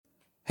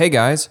Hey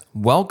guys,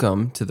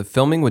 welcome to the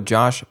Filming with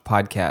Josh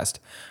podcast.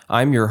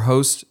 I'm your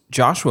host,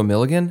 Joshua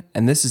Milligan,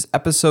 and this is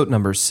episode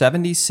number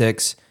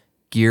 76,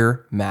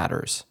 Gear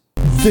Matters.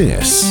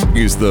 This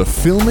is the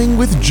Filming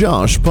with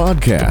Josh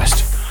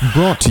podcast,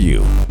 brought to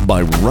you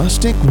by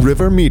Rustic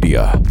River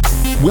Media.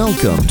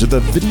 Welcome to the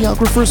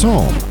videographer's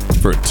home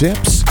for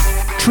tips,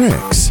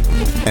 tricks,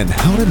 and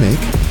how to make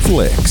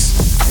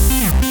flicks.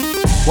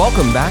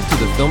 Welcome back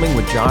to the Filming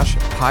with Josh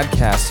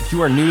podcast. If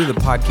you are new to the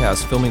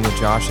podcast, Filming with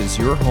Josh is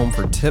your home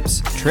for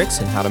tips,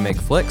 tricks, and how to make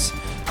flicks.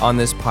 On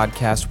this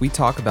podcast, we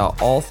talk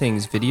about all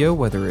things video,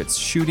 whether it's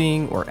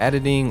shooting or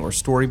editing or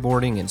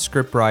storyboarding and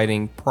script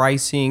writing,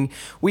 pricing.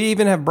 We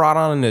even have brought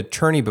on an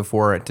attorney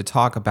before to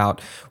talk about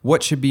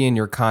what should be in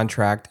your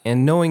contract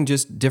and knowing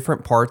just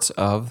different parts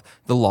of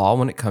the law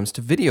when it comes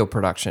to video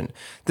production.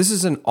 This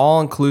is an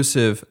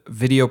all-inclusive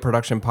video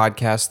production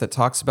podcast that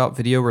talks about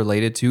video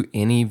related to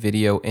any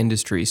video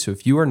industry. So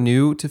if you are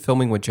new to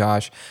Filming with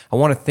Josh, I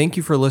want to thank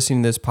you for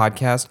listening to this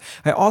podcast.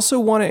 I also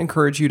want to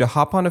encourage you to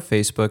hop onto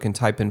Facebook and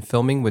type in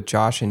Filming with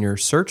Josh in your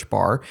search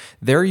bar.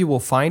 There you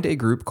will find a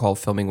group called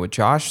Filming with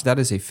Josh. That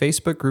is a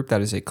Facebook group. That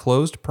is a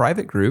closed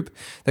private group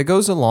that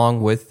goes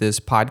along with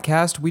this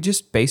podcast. We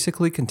just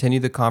basically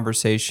continue the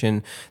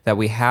conversation that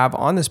we have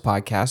on this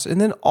podcast. And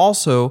then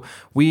also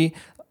we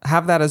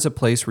have that as a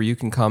place where you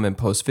can come and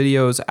post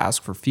videos,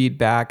 ask for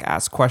feedback,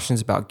 ask questions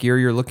about gear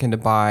you're looking to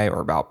buy or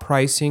about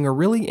pricing or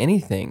really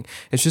anything.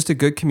 It's just a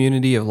good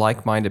community of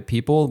like-minded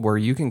people where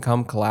you can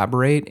come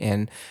collaborate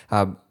and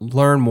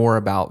learn more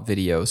about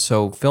video.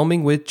 So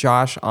Filming with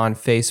Josh on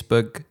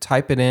Facebook,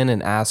 type it in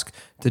and ask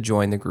to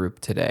join the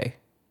group today.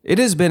 It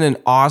has been an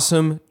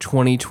awesome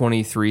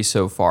 2023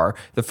 so far.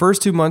 The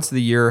first 2 months of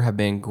the year have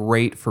been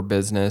great for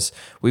business.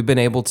 We've been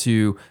able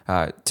to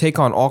take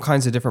on all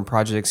kinds of different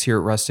projects here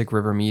at Rustic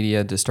River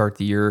Media to start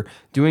the year,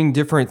 doing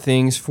different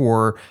things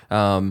for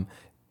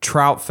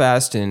Trout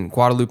Fest and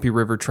Guadalupe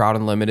River Trout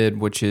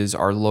Unlimited, which is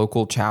our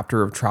local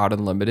chapter of Trout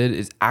Unlimited,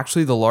 is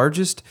actually the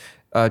largest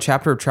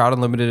chapter of Trout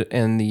Unlimited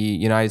in the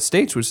United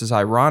States, which is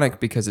ironic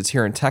because it's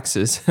here in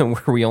Texas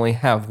where we only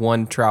have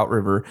one trout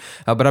river.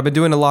 But I've been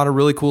doing a lot of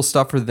really cool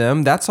stuff for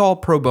them. That's all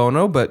pro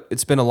bono, but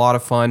it's been a lot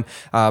of fun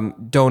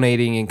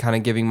donating and kind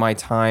of giving my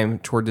time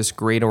toward this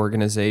great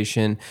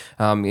organization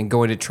and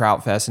going to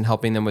Trout Fest and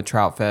helping them with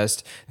Trout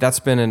Fest. That's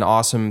been an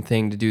awesome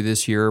thing to do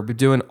this year. We're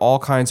doing all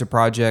kinds of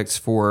projects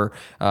for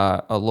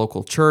a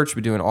local church.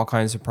 We're doing all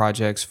kinds of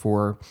projects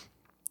for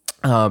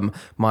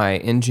my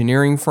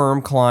engineering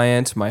firm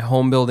client, my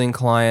home building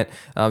client,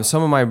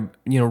 some of my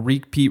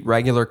repeat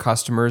regular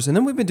customers, and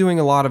then we've been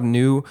doing a lot of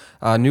new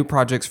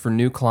projects for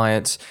new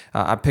clients.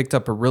 I picked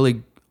up a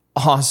really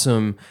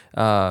awesome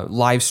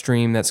live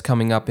stream that's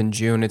coming up in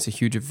June. It's a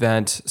huge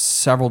event,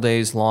 several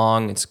days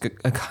long. It's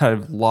got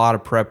a lot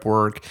of prep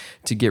work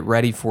to get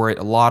ready for it,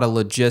 a lot of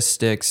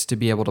logistics to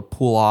be able to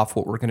pull off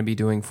what we're going to be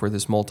doing for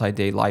this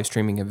multi-day live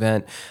streaming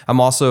event.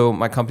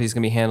 My company's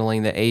going to be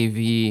handling the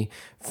AV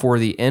for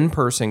the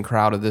in-person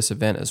crowd of this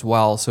event as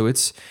well. So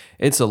it's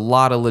a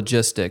lot of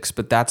logistics,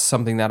 but that's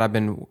something that I've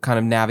been kind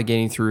of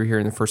navigating through here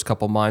in the first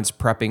couple months,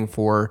 prepping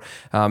for,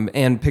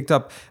 and picked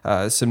up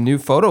some new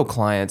photo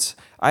clients.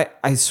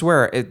 I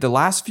swear, the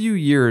last few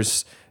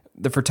years,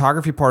 the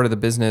photography part of the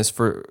business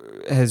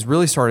has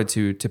really started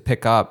to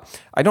pick up.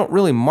 I don't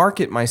really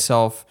market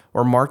myself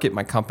or market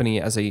my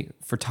company as a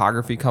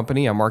photography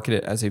company. I market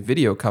it as a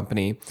video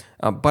company,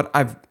 but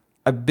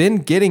I've been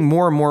getting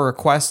more and more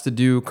requests to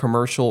do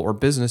commercial or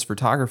business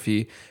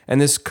photography, and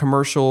this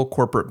commercial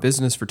corporate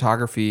business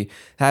photography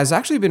has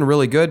actually been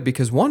really good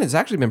because one, it's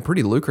actually been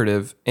pretty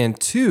lucrative, and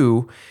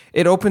two,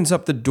 it opens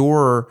up the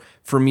door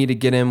for me to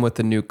get in with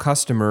a new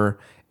customer.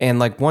 And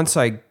once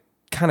I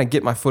kind of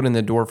get my foot in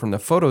the door from the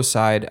photo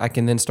side, I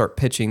can then start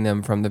pitching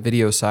them from the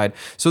video side.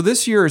 So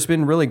this year has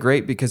been really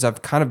great because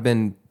I've kind of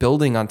been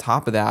building on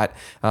top of that.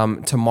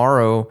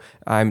 Tomorrow,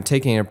 I'm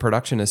taking a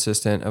production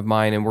assistant of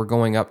mine and we're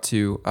going up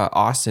to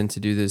Austin to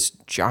do this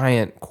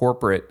giant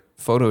corporate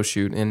photo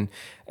shoot. And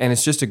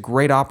it's just a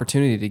great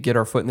opportunity to get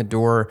our foot in the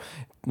door,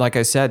 like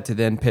I said, to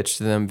then pitch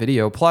to them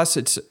video. Plus,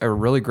 it's a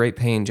really great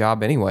paying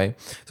job anyway.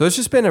 So it's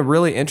just been a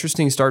really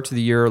interesting start to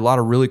the year. A lot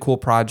of really cool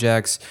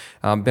projects.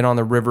 Been on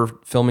the river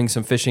filming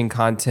some fishing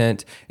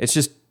content. It's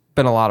just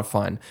been a lot of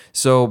fun.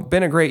 So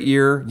been a great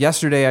year.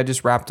 Yesterday, I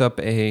just wrapped up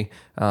a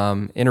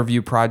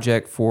interview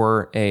project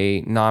for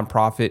a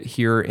nonprofit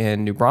here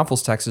in New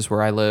Braunfels, Texas,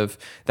 where I live.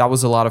 That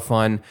was a lot of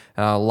fun.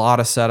 A lot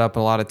of setup, a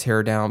lot of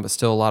tear down, but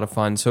still a lot of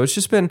fun. So it's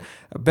just been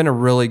a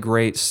really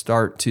great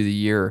start to the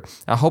year.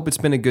 I hope it's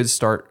been a good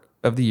start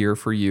of the year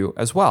for you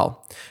as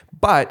well.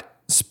 But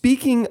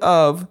speaking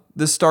of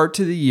the start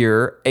to the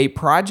year, a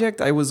project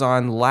I was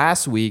on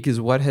last week is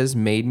what has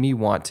made me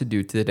want to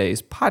do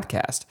today's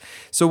podcast.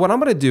 So what I'm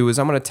going to do is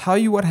I'm going to tell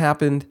you what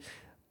happened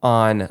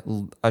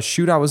on a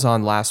shoot I was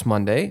on last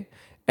Monday,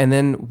 and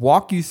then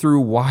walk you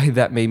through why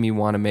that made me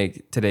want to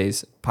make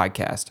today's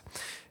podcast.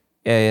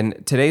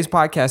 And today's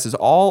podcast is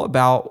all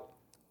about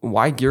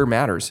why gear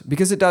matters,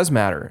 because it does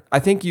matter. I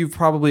think you've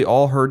probably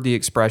all heard the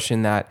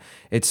expression that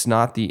it's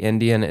not the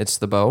Indian, it's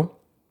the bow.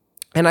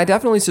 And I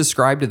definitely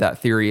subscribe to that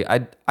theory.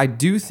 I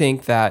do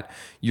think that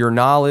your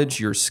knowledge,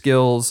 your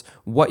skills,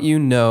 what you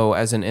know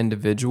as an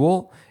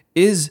individual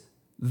is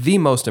the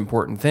most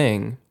important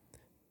thing.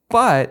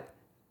 But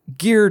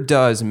gear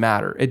does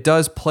matter. It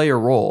does play a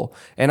role.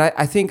 And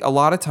I think a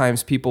lot of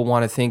times people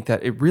want to think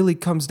that it really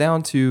comes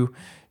down to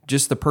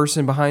just the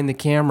person behind the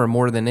camera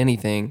more than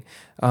anything.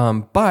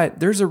 But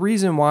there's a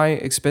reason why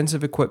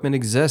expensive equipment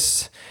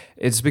exists.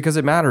 It's because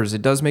it matters.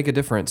 It does make a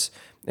difference.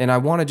 And I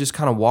want to just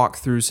kind of walk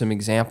through some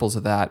examples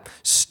of that,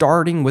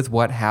 starting with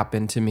what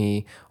happened to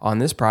me on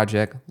this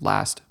project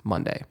last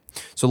Monday.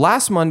 So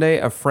last Monday,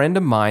 a friend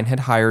of mine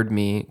had hired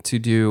me to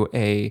do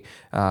a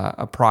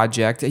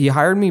project. He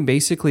hired me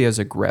basically as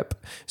a grip.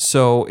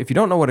 So if you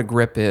don't know what a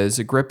grip is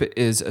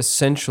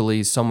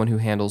essentially someone who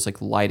handles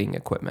like lighting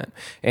equipment.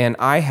 And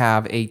I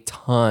have a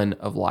ton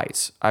of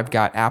lights. I've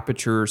got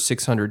Aperture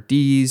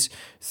 600Ds,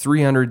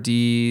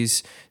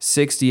 300Ds,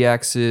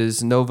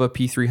 60Xs, Nova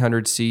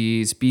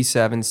P300Cs,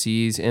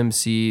 B7Cs,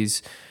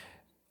 MCs,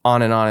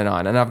 on and on and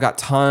on. And I've got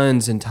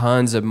tons and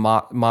tons of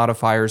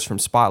modifiers, from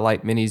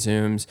Spotlight mini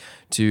zooms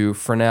to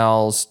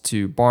Fresnels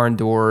to barn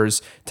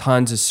doors,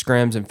 tons of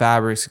scrims and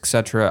fabrics,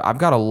 etc. I've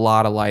got a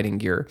lot of lighting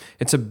gear.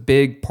 It's a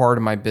big part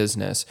of my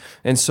business.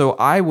 And so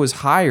I was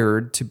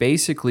hired to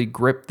basically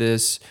grip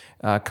this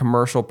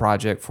commercial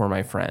project for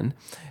my friend.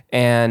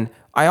 And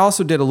I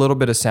also did a little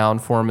bit of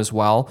sound for him as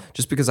well,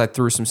 just because I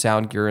threw some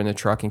sound gear in the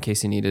truck in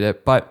case he needed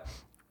it. But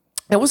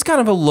it was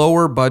kind of a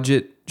lower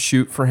budget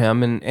shoot for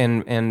him,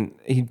 and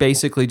he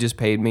basically just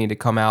paid me to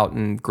come out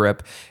and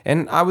grip,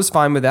 and I was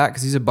fine with that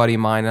because he's a buddy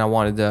of mine and I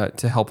wanted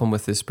to help him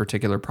with this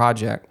particular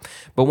project.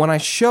 But when I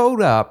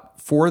showed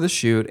up for the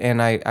shoot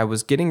and I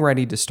was getting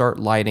ready to start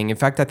lighting, in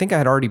fact I think I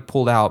had already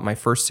pulled out my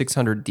first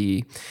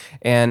 600D,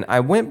 and I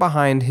went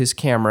behind his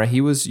camera.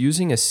 He was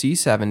using a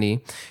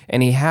C70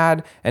 and he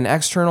had an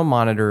external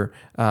monitor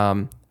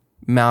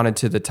mounted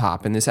to the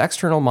top, and this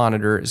external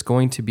monitor is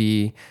going to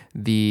be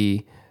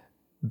the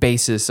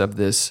basis of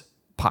this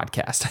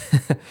podcast.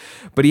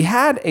 But he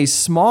had a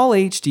small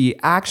HD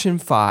Action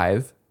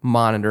 5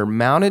 monitor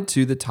mounted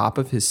to the top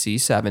of his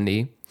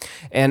C70,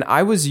 and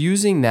I was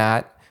using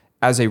that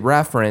as a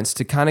reference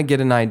to kind of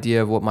get an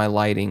idea of what my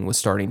lighting was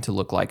starting to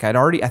look like.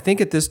 I think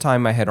at this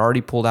time I had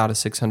already pulled out a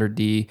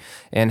 600D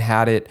and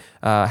had it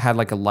had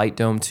like a light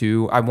dome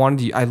too. I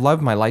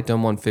love my light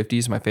dome 150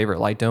 is my favorite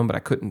light dome, but I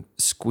couldn't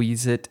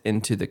squeeze it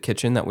into the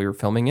kitchen that we were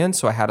filming in,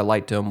 so I had a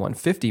light dome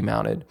 150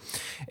 mounted.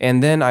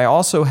 And then I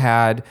also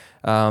had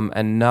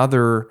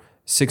another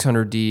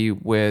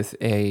 600D with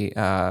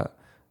a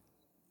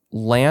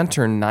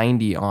Lantern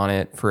 90 on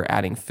it for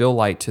adding fill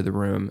light to the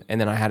room,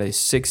 and then I had a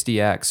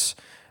 60X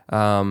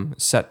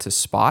set to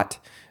spot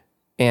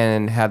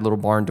and had little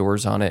barn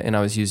doors on it, and I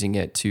was using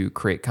it to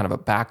create kind of a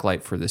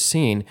backlight for the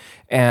scene.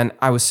 And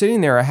I was sitting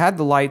there, I had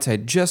the lights, I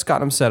had just got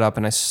them set up,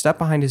 and I stepped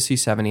behind his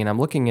C70 and I'm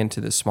looking into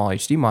this small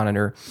HD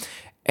monitor,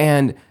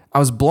 and I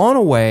was blown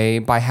away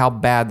by how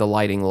bad the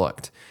lighting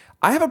looked.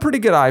 I have a pretty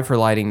good eye for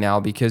lighting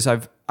now because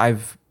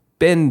I've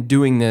been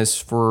doing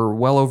this for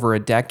well over a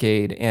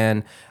decade,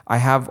 and I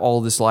have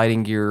all this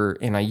lighting gear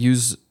and I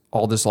use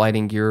all this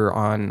lighting gear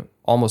on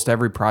almost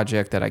every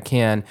project that I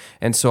can.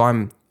 And so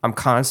I'm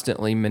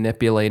constantly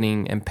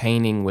manipulating and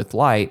painting with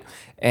light,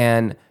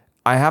 and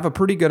I have a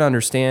pretty good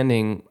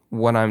understanding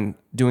when I'm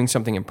doing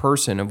something in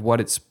person of what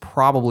it's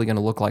probably going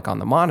to look like on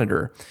the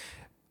monitor,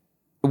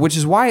 which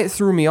is why it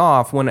threw me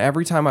off when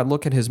every time I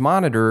look at his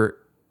monitor,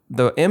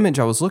 the image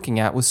I was looking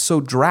at was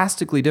so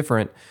drastically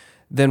different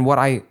than what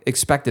I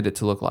expected it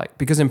to look like.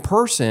 Because in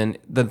person,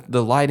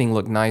 the lighting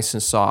looked nice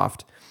and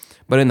soft,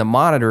 but in the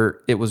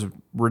monitor, it was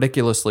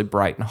ridiculously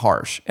bright and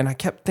harsh. And I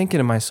kept thinking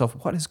to myself,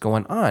 what is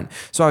going on?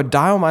 So I would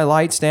dial my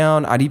lights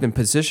down. I'd even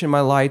position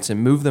my lights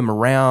and move them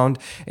around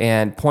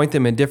and point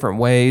them in different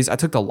ways. I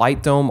took the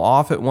light dome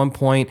off at one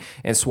point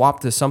and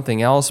swapped to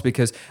something else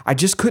because I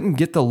just couldn't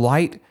get the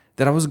light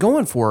that I was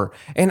going for.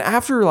 And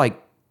after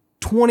like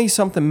 20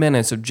 something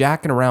minutes of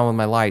jacking around with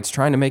my lights,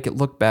 trying to make it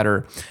look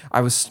better,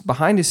 I was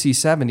behind a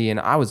C70 and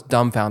I was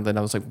dumbfounded.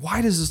 I was like,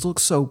 why does this look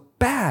so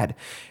bad?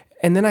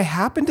 And then I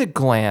happened to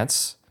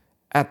glance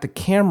at the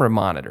camera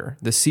monitor,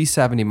 the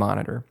C70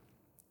 monitor,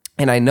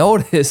 and I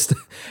noticed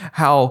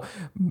how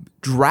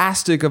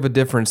drastic of a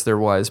difference there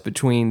was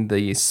between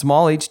the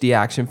small HD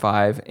Action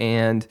 5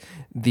 and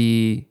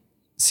the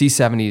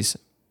C70's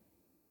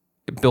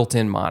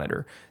built-in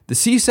monitor. The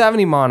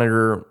C70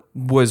 monitor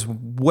was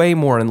way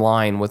more in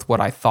line with what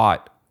I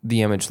thought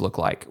the image looked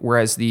like,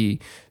 whereas the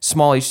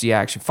small HD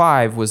Action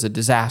 5 was a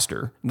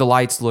disaster. The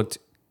lights looked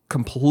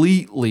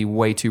completely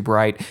way too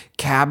bright.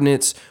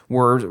 Cabinets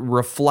were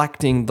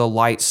reflecting the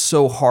light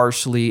so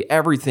harshly.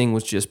 Everything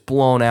was just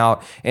blown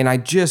out, and I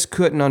just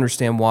couldn't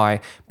understand why.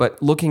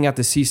 But looking at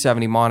the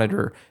C70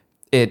 monitor,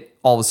 it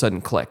all of a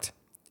sudden clicked.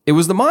 It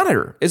was the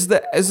monitor. It's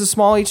the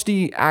small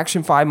HD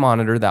Action 5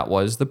 monitor that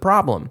was the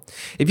problem.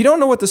 If you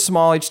don't know what the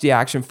small HD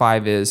Action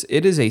 5 is,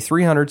 it is a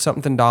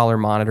 $300-something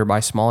monitor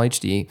by Small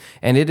HD,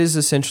 and it is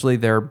essentially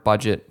their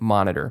budget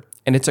monitor.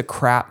 And it's a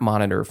crap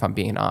monitor, if I'm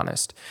being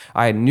honest.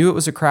 I knew it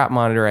was a crap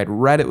monitor. I'd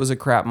read it was a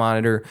crap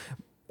monitor.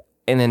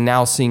 And then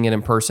now seeing it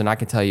in person, I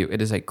can tell you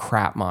it is a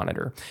crap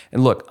monitor.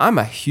 And look, I'm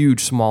a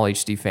huge Small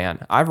HD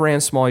fan. I've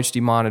ran Small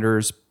HD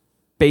monitors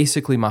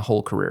basically my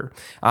whole career.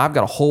 I've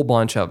got a whole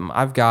bunch of them.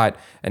 I've got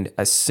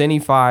a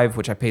Cine 5,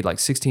 which I paid like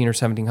 $1,600 or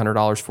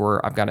 $1,700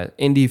 for. I've got an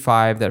Indy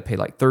 5 that I paid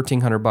like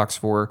 $1,300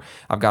 for.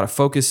 I've got a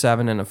Focus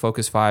 7 and a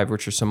Focus 5,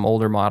 which are some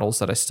older models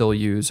that I still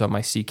use on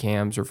my C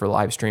cams or for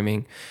live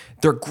streaming.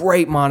 They're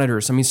great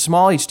monitors. I mean,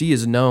 Small HD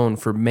is known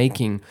for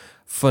making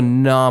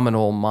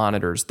phenomenal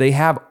monitors. They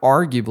have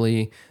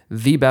arguably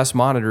the best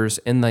monitors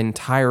in the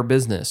entire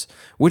business,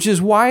 which is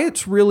why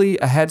it's really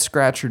a head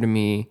scratcher to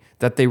me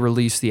that they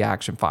released the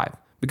Action 5.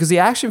 Because the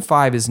Action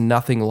 5 is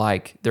nothing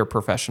like their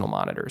professional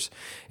monitors.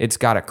 It's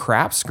got a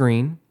crap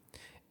screen,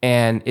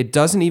 and it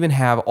doesn't even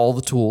have all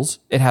the tools.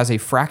 It has a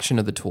fraction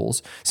of the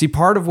tools. See,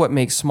 part of what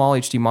makes Small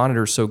HD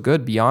monitors so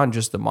good beyond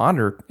just the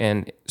monitor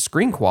and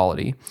screen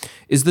quality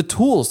is the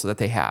tools that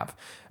they have.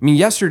 I mean,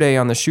 yesterday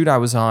on the shoot I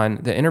was on,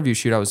 the interview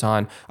shoot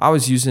I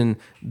was using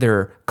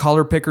their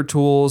color picker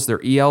tools,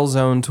 their EL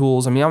Zone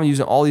tools. I mean, I'm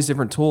using all these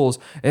different tools.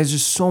 There's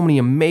just so many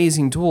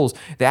amazing tools.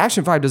 The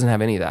Action 5 doesn't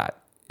have any of that.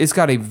 It's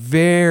got a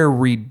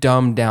very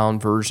dumbed down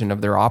version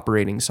of their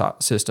operating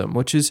system,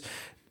 which is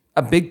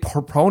a big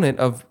proponent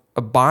of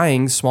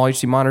buying Small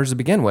HD monitors to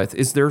begin with,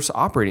 is their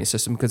operating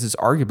system, because it's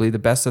arguably the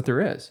best that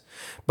there is.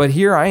 But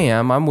here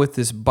I'm with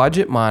this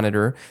budget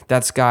monitor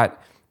that's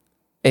got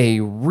a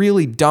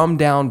really dumbed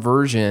down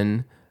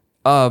version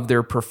of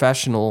their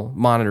professional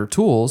monitor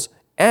tools.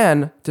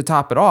 And to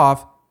top it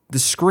off, the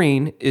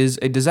screen is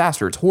a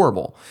disaster. It's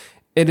horrible.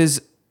 It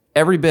is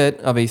every bit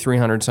of a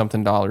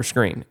 $300-something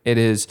screen. It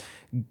is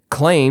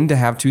claimed to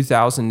have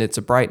 2,000 nits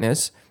of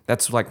brightness.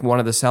 That's like one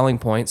of the selling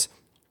points,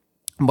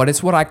 but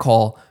it's what I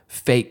call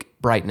fake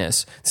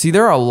brightness. See,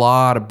 there are a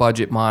lot of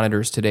budget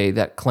monitors today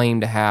that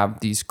claim to have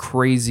these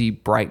crazy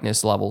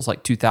brightness levels,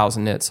 like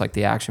 2,000 nits, like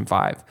the Action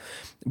 5.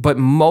 But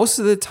most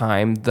of the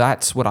time,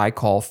 that's what I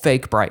call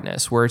fake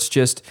brightness, where it's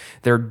just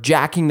they're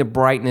jacking the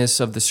brightness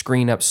of the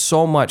screen up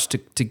so much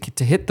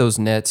to hit those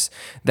nits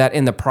that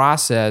in the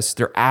process,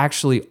 they're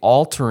actually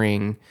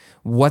altering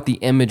what the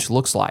image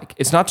looks like.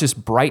 It's not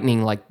just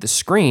brightening like the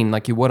screen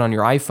like you would on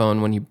your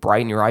iPhone. When you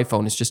brighten your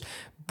iPhone, it's just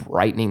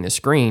brightening the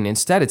screen.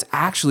 Instead, it's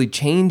actually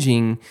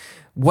changing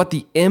what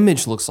the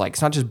image looks like.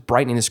 It's not just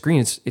brightening the screen,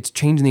 it's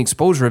changing the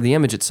exposure of the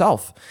image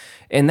itself.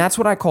 And that's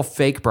what I call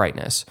fake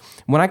brightness.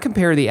 When I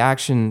compare the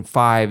Action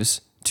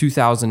 5's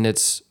 2,000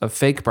 nits of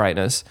fake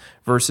brightness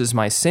versus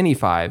my Cine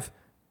 5,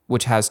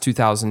 which has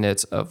 2,000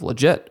 nits of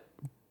legit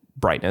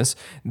brightness,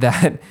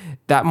 that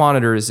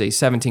monitor is a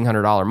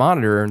 $1,700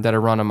 monitor that I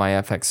run on my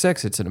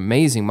FX6. It's an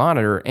amazing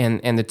monitor,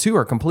 and the two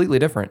are completely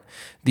different.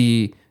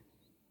 The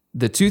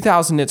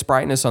 2,000 nits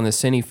brightness on the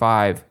Cine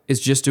 5 is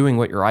just doing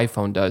what your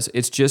iPhone does.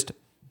 It's just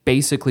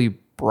basically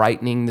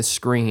brightening the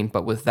screen,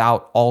 but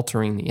without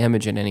altering the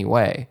image in any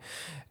way.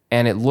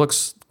 And it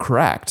looks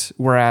correct,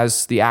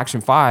 whereas the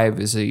Action 5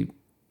 is a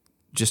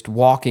just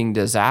walking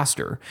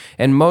disaster.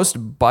 And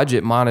most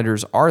budget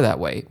monitors are that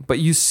way. But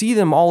you see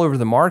them all over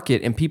the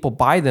market, and people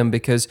buy them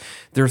because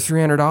they're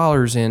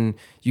 $300 and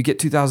you get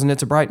 2,000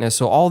 nits of brightness.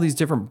 So all these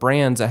different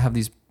brands that have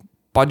these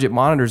budget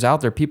monitors out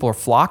there, people are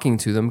flocking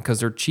to them because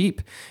they're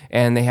cheap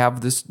and they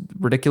have this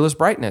ridiculous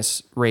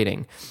brightness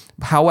rating.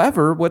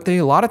 However, what they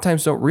a lot of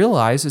times don't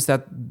realize is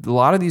that a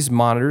lot of these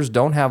monitors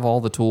don't have all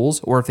the tools,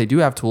 or if they do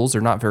have tools,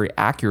 they're not very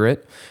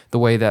accurate the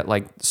way that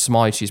like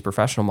Small HD's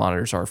professional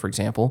monitors are, for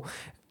example.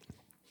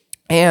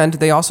 And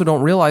they also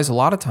don't realize a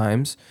lot of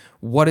times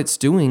what it's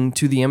doing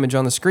to the image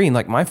on the screen.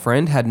 Like my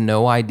friend had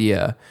no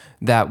idea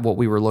that what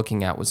we were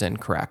looking at was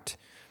incorrect.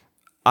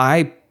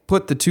 I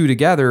put the two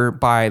together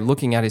by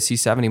looking at his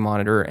C70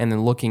 monitor and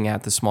then looking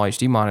at the Small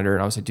HD monitor,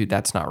 and I was like, dude,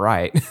 that's not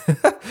right.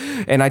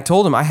 And I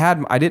told him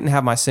I didn't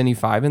have my Cine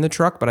 5 in the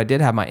truck, but I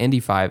did have my Indy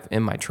 5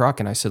 in my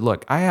truck. And I said,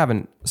 look, I have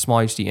a Small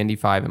HD Indy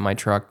 5 in my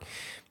truck.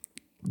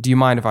 Do you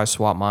mind if I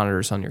swap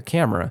monitors on your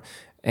camera?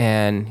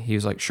 And he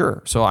was like,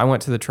 sure. So I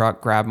went to the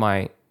truck, grabbed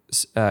my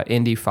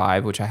Indy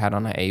 5, which I had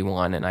on an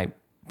A1, and I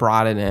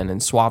brought it in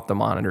and swapped the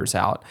monitors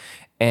out.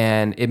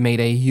 And it made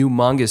a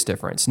humongous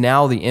difference.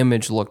 Now the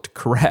image looked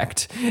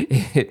correct.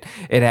 It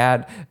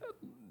had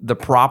the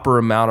proper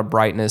amount of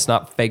brightness,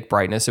 not fake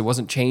brightness. It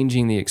wasn't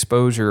changing the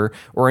exposure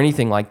or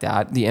anything like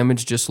that. The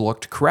image just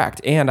looked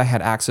correct. And I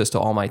had access to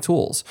all my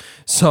tools.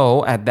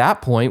 So at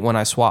that point, when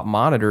I swapped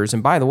monitors,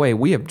 and by the way,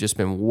 we have just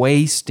been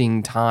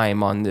wasting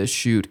time on this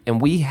shoot,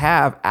 and we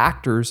have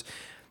actors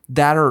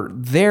that are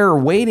there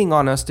waiting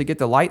on us to get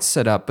the lights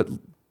set up,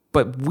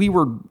 but we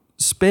were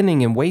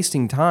spending and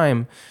wasting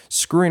time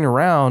screwing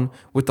around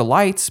with the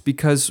lights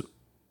because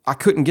I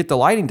couldn't get the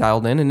lighting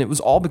dialed in, and it was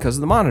all because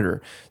of the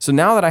monitor. So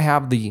now that I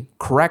have the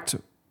correct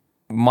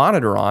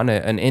monitor on,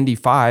 an Indy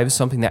 5,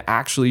 something that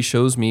actually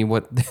shows me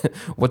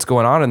what's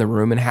going on in the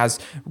room and has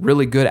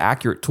really good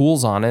accurate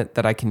tools on it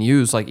that I can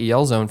use, like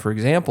EL Zone, for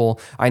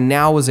example, I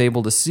now was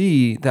able to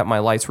see that my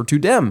lights were too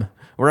dim,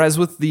 Whereas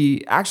with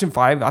the Action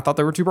 5, I thought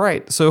they were too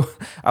bright. So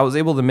I was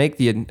able to make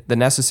the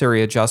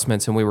necessary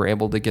adjustments, and we were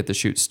able to get the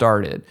shoot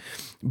started.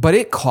 But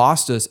it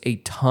cost us a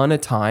ton of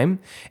time,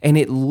 and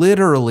it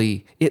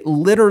literally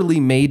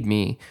made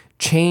me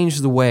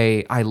change the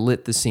way I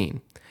lit the scene.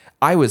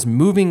 I was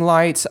moving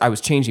lights, I was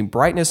changing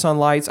brightness on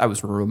lights, I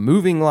was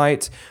removing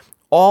lights,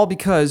 all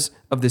because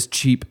of this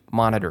cheap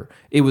monitor.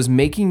 It was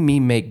making me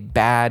make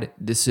bad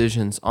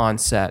decisions on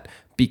set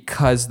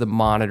because the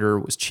monitor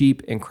was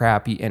cheap and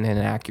crappy and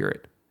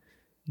inaccurate.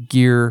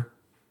 Gear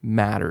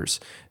matters.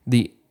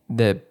 The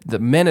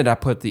minute I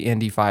put the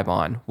ND5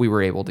 on, we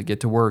were able to get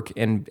to work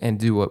and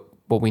do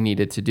what we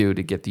needed to do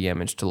to get the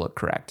image to look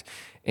correct.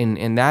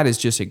 And that is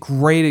just a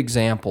great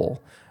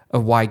example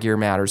of why gear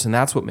matters. And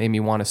that's what made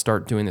me want to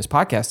start doing this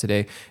podcast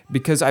today,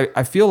 because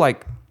I feel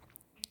like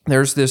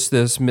there's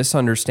this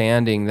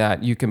misunderstanding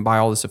that you can buy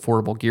all this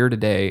affordable gear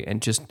today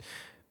and just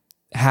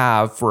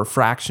have for a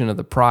fraction of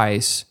the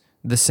price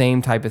the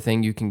same type of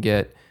thing you can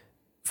get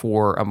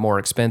for a more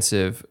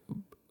expensive,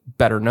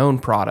 better known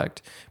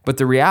product. But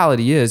the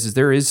reality is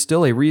there is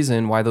still a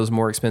reason why those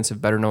more expensive,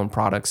 better known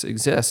products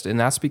exist. And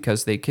that's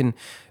because they can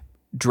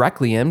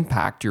directly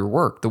impact your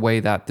work. The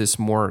way that this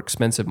more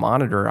expensive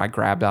monitor I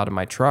grabbed out of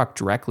my truck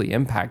directly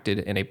impacted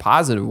in a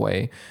positive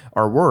way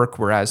our work,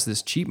 whereas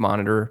this cheap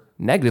monitor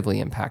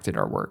negatively impacted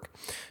our work.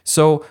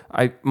 So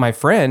my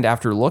friend,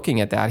 after looking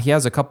at that, he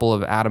has a couple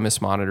of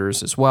Adamus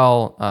monitors as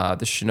well,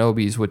 the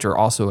Shinobis, which are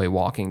also a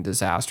walking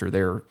disaster.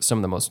 They're some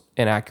of the most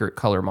inaccurate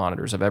color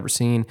monitors I've ever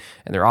seen,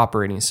 and their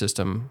operating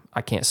system,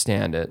 I can't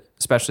stand it,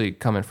 especially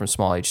coming from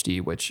Small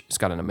HD, which has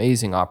got an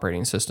amazing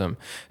operating system.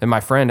 And my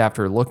friend,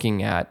 after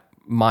looking at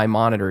my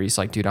monitor, he's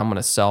like, dude, I'm going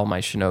to sell my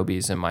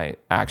Shinobis and my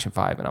Action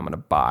 5 and I'm going to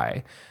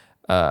buy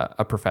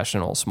a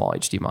professional Small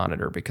HD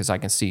monitor because I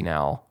can see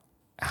now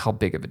how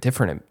big of a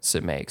difference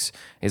it makes.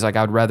 He's like,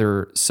 I'd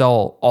rather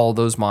sell all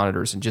those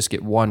monitors and just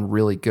get one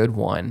really good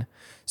one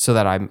so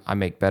that I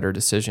make better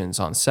decisions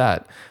on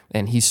set.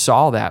 And he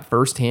saw that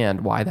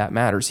firsthand, why that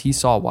matters. He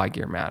saw why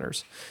gear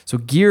matters. So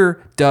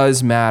gear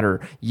does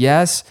matter.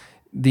 Yes,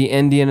 the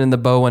Indian and the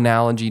bow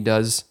analogy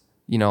does,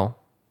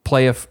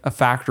 play a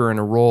factor and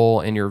a role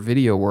in your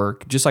video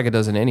work, just like it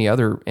does in any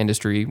other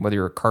industry, whether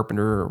you're a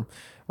carpenter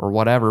or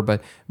whatever.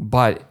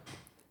 But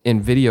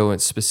in video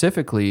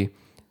specifically,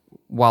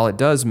 while it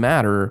does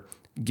matter,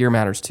 gear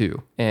matters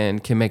too,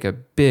 and can make a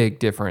big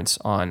difference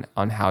on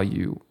how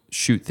you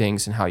shoot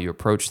things and how you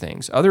approach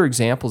things. Other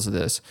examples of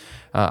this,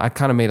 I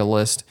kind of made a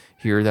list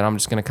here that I'm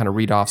just going to kind of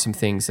read off some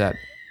things that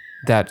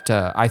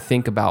I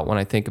think about when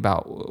I think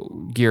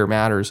about gear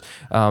matters.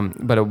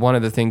 But one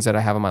of the things that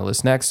I have on my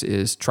list next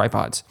is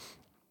tripods.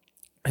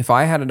 If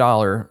I had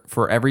 $1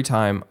 for every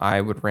time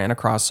I would ran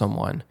across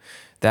someone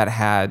that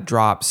had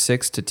dropped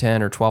 $6,000 to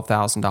 $10,000 or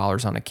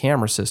 $12,000 on a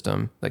camera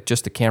system, like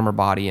just the camera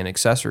body and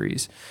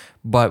accessories,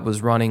 but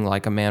was running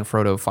like a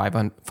Manfrotto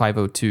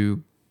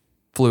 502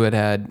 fluid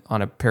head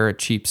on a pair of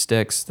cheap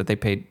sticks that they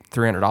paid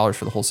 $300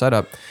 for the whole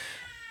setup,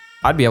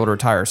 I'd be able to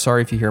retire.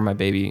 Sorry if you hear my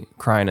baby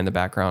crying in the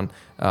background.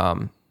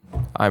 I'm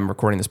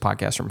recording this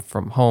podcast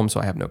from home, so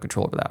I have no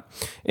control over that.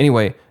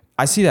 Anyway,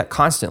 I see that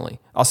constantly.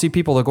 I'll see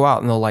people that go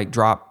out and they'll like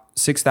drop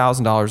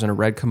 $6,000 in a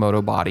red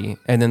Komodo body,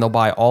 and then they'll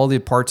buy all the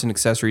parts and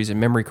accessories and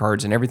memory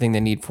cards and everything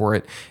they need for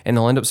it, and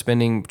they'll end up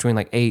spending between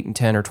like $8,000 and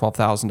 $10,000 or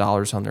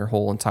 $12,000 on their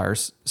whole entire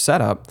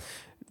setup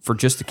for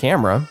just the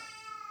camera.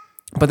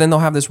 But then they'll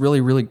have this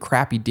really, really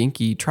crappy,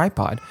 dinky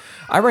tripod.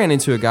 I ran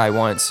into a guy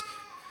once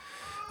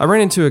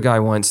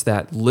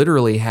that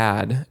literally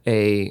had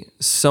a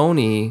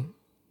Sony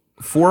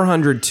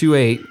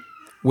 400-2.8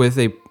 with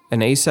an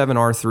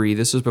A7R3.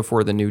 This was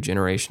before the new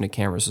generation of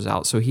cameras was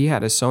out. So he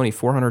had a Sony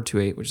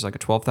 400-2.8, which is like a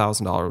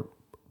 $12,000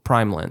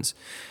 prime lens.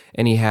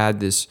 And he had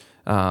this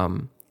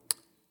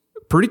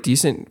pretty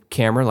decent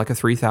camera, like a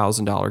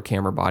 $3,000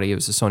 camera body. It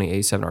was a Sony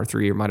A7R3,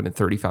 or it might have been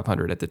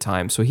 $3,500 at the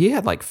time. So he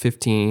had like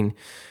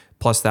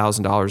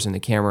 $15,000+ in the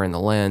camera and the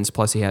lens,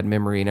 plus he had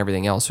memory and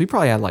everything else. So he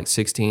probably had like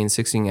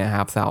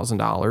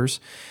 $16,500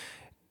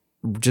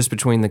 just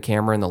between the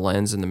camera and the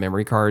lens and the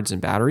memory cards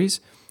and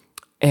batteries.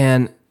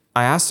 And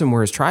I asked him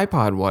where his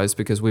tripod was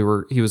because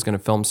he was going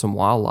to film some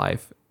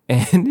wildlife,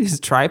 and his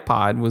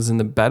tripod was in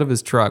the bed of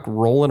his truck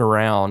rolling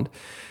around.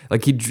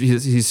 Like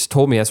he's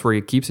told me that's where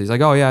he keeps it. He's like,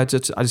 oh yeah, I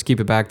just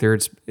keep it back there.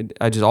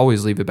 I just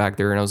always leave it back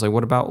there. And I was like,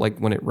 what about like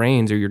when it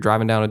rains or you're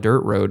driving down a dirt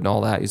road and all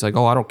that? He's like,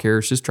 oh, I don't care.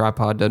 It's just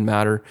tripod, doesn't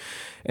matter.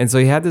 And so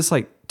he had this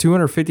like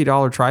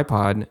 $250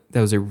 tripod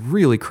that was a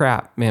really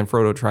crap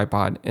Manfrotto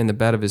tripod in the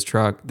bed of his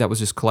truck that was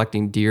just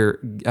collecting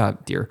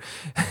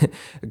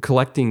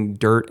collecting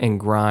dirt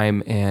and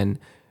grime and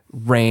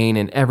rain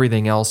and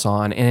everything else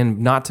on. And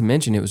not to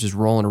mention, it was just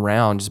rolling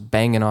around, just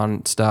banging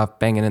on stuff,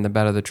 banging in the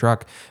bed of the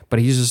truck. But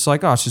he's just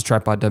like, oh, it's just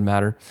tripod, doesn't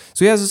matter.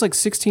 So he has this like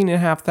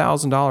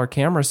 $16,500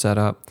 camera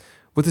setup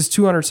with this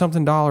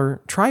 $200-something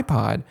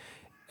tripod.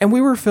 And we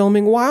were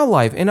filming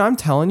wildlife. And I'm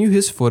telling you,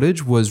 his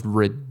footage was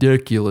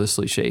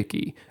ridiculously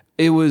shaky.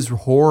 It was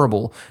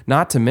horrible.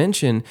 Not to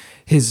mention,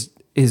 his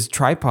his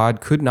tripod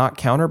could not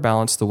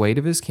counterbalance the weight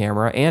of his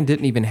camera and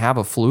didn't even have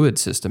a fluid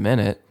system in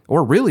it,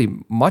 or really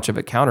much of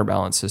a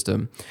counterbalance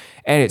system.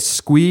 And it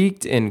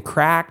squeaked and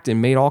cracked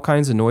and made all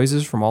kinds of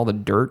noises from all the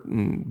dirt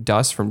and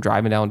dust from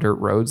driving down dirt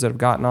roads that have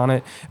gotten on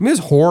it. I mean, it was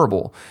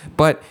horrible.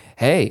 But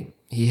hey,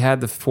 he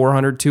had the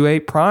 400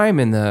 2.8 prime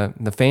and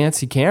the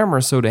fancy camera,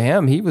 so to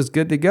him, he was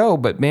good to go.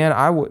 But man,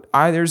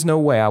 there's no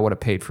way I would have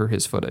paid for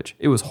his footage.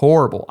 It was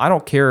horrible. I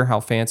don't care how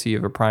fancy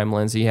of a prime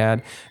lens he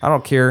had. I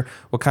don't care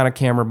what kind of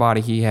camera body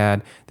he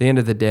had. At the end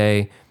of the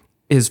day,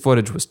 his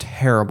footage was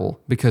terrible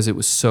because it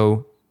was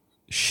so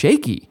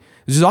shaky.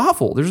 It was just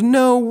awful. There's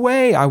no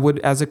way I would,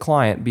 as a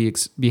client,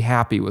 be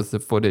happy with the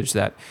footage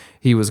that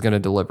he was going to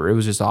deliver. It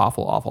was just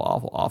awful, awful,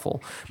 awful,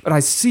 awful. But I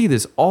see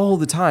this all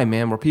the time,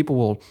 man, where people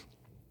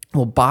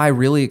will buy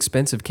really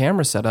expensive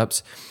camera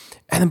setups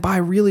and then buy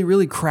really,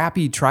 really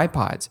crappy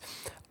tripods.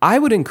 I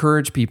would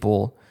encourage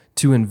people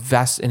to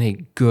invest in a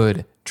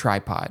good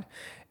tripod.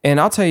 And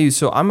I'll tell you,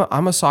 so I'm a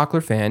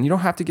Sockler fan. You don't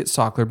have to get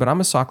Sockler, but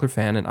I'm a Sockler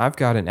fan, and I've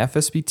got an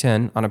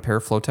FSB10 on a pair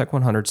of Flowtech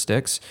 100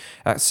 sticks.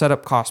 That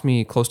setup cost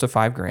me close to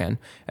 $5,000,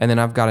 and then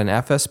I've got an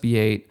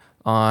FSB8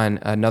 on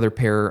another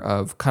pair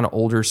of kind of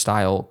older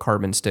style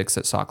carbon sticks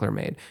that Sockler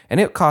made, and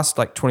it cost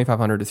like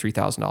 $2,500 to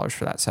 $3,000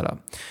 for that setup.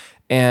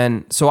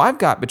 And so I've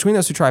got, between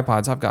those two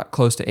tripods, I've got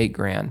close to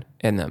 $8,000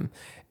 in them.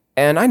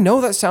 And I know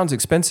that sounds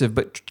expensive,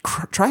 but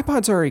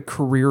tripods are a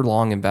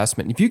career-long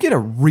investment. If you get a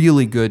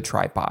really good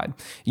tripod,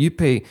 you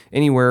pay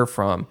anywhere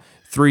from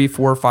 $3,000,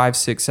 $4,000,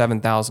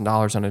 $5,000, $6,000,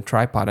 $7,000 on a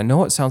tripod. I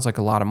know it sounds like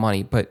a lot of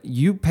money, but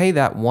you pay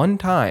that one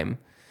time,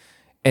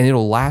 and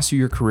it'll last you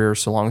your career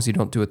so long as you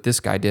don't do what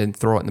this guy did,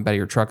 throw it in the bed of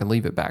your truck and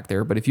leave it back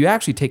there. But if you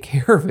actually take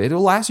care of it,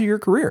 it'll last you your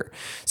career.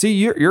 See,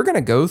 you're going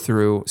to go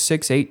through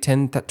 $6,000,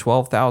 $8,000, $10,000,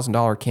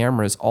 $12,000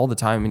 cameras all the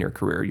time in your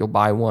career. You'll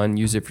buy one,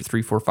 use it for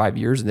 3, 4, 5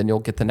 years, and then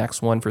you'll get the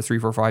next one for 3,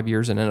 4, 5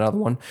 years, and another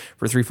one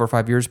for 3, 4,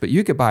 5 years. But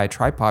you could buy a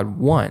tripod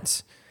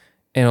once,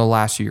 and it'll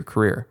last you your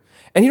career.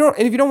 And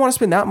if you don't want to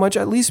spend that much,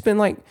 at least spend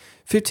like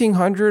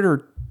 $1,500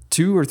 or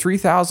 $2,000 or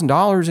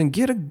 $3,000 and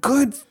get a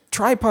good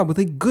tripod with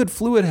a good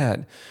fluid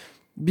head.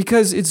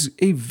 Because it's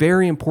a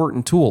very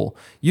important tool.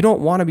 You don't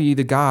want to be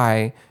the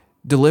guy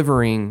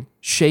delivering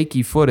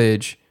shaky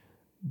footage,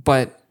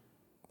 but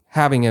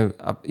having a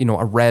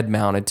red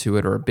mounted to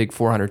it or a big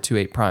 400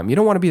 2.8 prime. You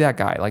don't want to be that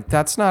guy. Like,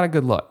 that's not a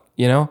good look.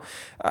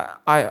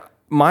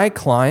 My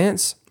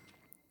clients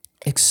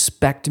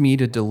expect me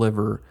to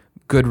deliver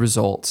good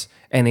results,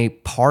 and a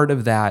part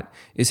of that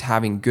is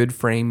having good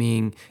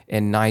framing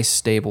and nice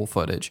stable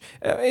footage.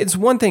 It's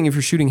one thing if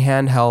you're shooting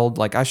handheld.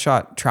 Like, I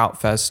shot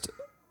Trout Fest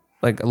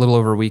like a little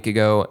over a week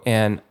ago,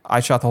 and I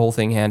shot the whole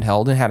thing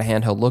handheld and had a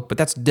handheld look, but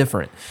that's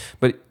different.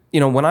 But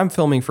when I'm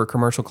filming for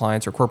commercial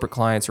clients or corporate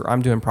clients, or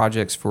I'm doing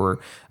projects for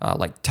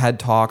like TED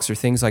Talks or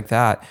things like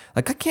that,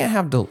 like I can't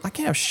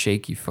have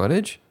shaky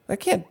footage. I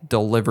can't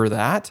deliver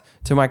that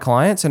to my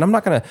clients, and I'm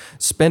not going to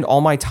spend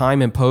all my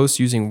time in post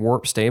using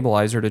warp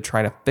stabilizer to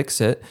try to fix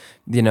it,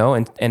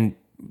 and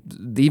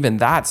even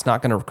that's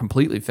not going to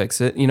completely fix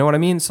it. You know what I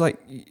mean? So like,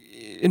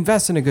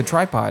 invest in a good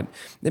tripod.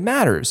 It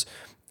matters.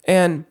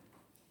 And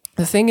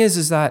the thing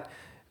is that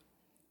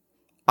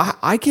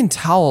I can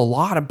tell a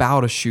lot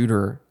about a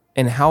shooter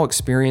and how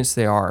experienced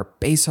they are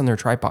based on their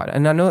tripod.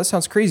 And I know that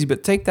sounds crazy,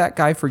 but take that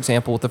guy, for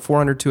example, with the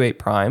 400 2.8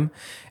 prime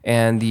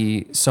and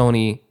the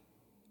Sony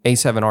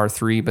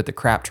A7R III, but the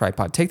crap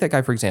tripod. Take that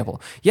guy, for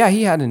example. Yeah,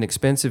 he had an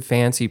expensive,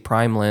 fancy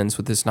prime lens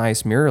with this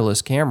nice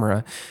mirrorless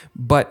camera,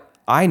 but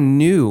I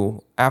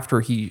knew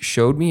after he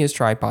showed me his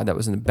tripod that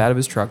was in the bed of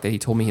his truck that he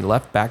told me he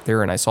left back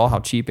there, and I saw how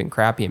cheap and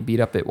crappy and beat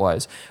up it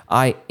was.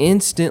 I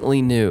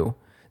instantly knew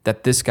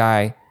that this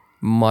guy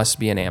must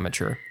be an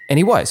amateur. And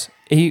he was.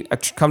 He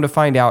come to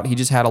find out, he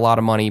just had a lot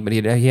of money, but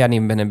he hadn't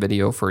even been in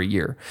video for a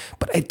year.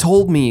 But it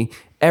told me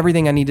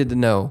everything I needed to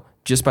know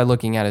just by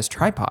looking at his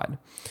tripod.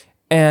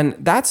 And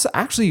that's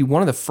actually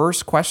one of the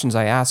first questions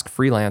I ask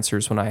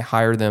freelancers when I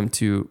hire them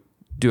to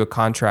do a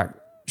contract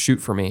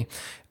shoot for me.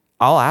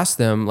 I'll ask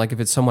them, like, if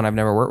it's someone I've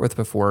never worked with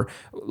before,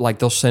 like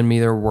they'll send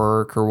me their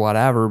work or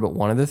whatever. But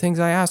one of the things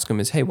I ask them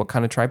is, hey, what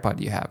kind of tripod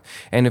do you have?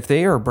 And if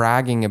they are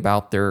bragging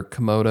about their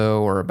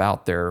Komodo or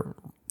about their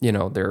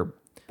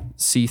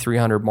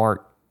C300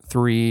 Mark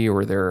III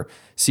or their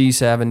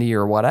C70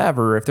 or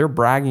whatever, if they're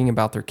bragging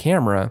about their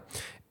camera,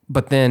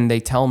 but then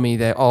they tell me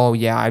that, oh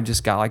yeah, I've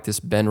just got like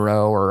this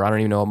Benro, or I don't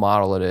even know what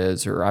model it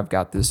is, or I've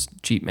got this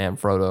cheap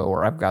Manfrotto,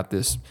 or I've got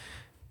this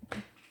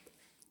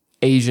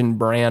Asian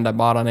brand I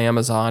bought on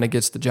Amazon, it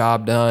gets the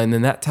job done,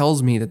 then that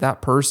tells me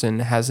that person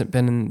hasn't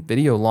been in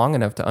video long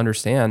enough to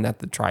understand that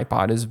the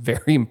tripod is a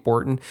very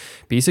important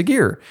piece of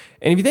gear.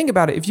 And if you think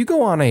about it, if you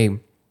go on a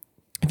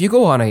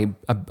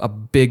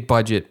big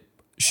budget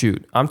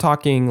shoot, I'm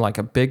talking like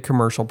a big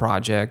commercial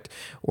project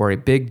or a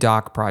big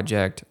doc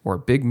project or a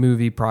big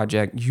movie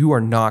project, you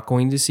are not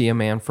going to see a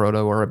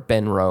Manfrotto or a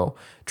Benro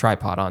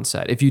tripod on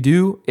set. If you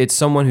do, it's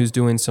someone who's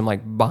doing some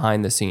like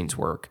behind the scenes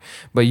work,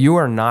 but you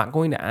are not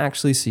going to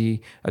actually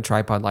see a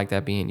tripod like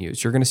that being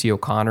used. You're going to see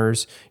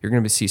O'Connor's, you're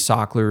going to see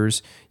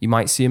Socklers, you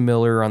might see a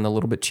Miller on the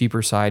little bit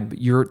cheaper side,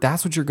 but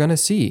that's what you're going to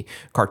see.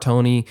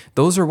 Cartoni,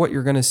 those are what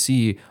you're going to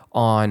see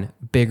on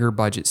bigger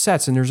budget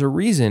sets. And there's a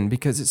reason,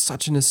 because it's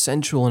such an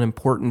essential and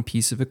important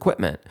piece of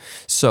equipment.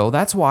 So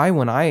that's why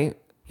when I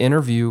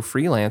interview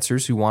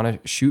freelancers who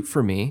want to shoot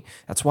for me,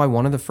 that's why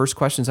one of the first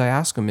questions I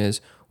ask them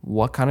is,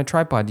 what kind of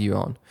tripod do you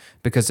own?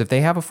 Because if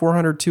they have a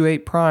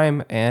 400-2.8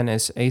 prime and an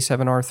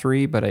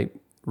A7R3, but a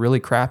really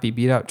crappy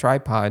beat out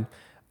tripod,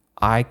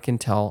 I can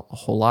tell a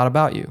whole lot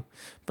about you.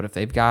 But if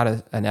they've got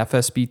an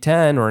FSB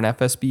 10 or an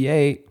FSB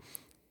 8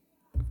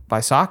 by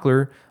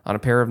Sockler on a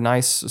pair of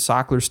nice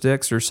Sockler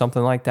sticks or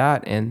something like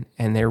that, and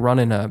they're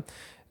running a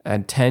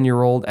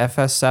 10-year-old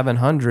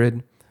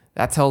FS700,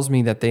 that tells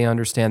me that they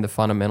understand the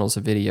fundamentals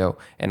of video,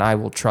 and I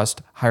will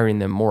trust hiring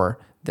them more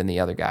than the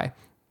other guy.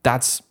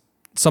 That's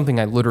something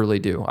I literally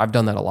do. I've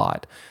done that a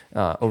lot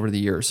over the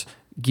years.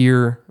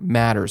 Gear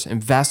matters.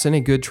 Invest in a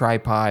good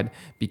tripod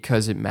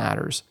because it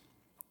matters.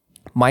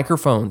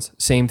 Microphones,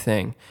 same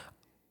thing.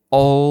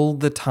 All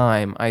the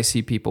time I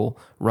see people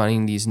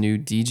running these new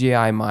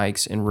DJI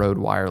mics and Rode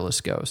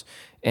Wireless Go's.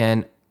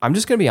 And I'm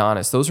just going to be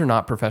honest, those are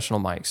not professional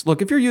mics.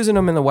 Look, if you're using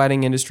them in the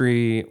wedding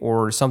industry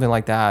or something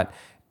like that,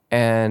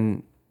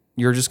 and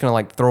you're just going to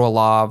like throw a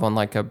lav on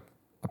like a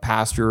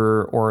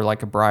pastor or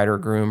like a bride or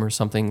groom or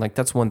something, like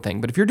that's one thing.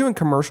 But if you're doing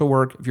commercial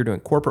work, if you're doing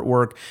corporate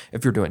work,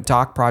 if you're doing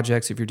doc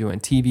projects, if you're doing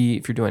TV,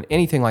 if you're doing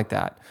anything like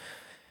that,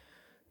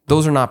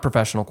 those are not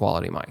professional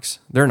quality mics.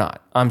 They're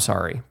not. I'm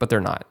sorry, but they're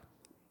not.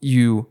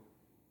 You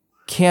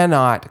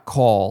cannot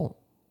call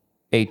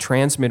a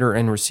transmitter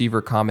and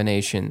receiver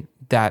combination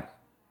that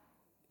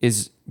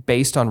is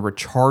based on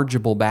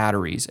rechargeable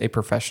batteries a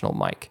professional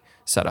mic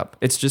setup.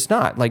 It's just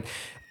not. Like,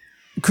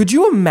 could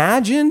you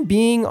imagine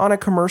being on a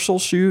commercial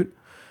shoot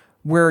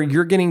where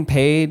you're getting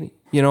paid,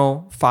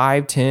 $5, $10,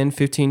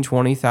 $15,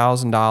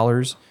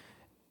 $20,000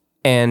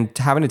 and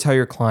having to tell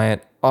your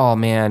client, oh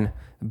man,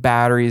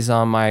 batteries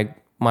on my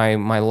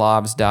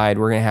lavs died.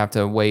 We're going to have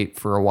to wait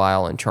for a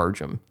while and charge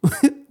them.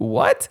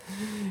 What?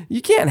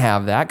 You can't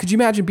have that. Could you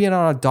imagine being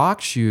on a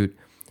doc shoot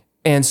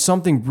and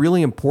something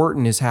really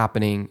important is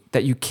happening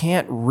that you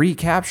can't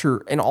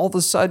recapture, and all of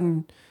a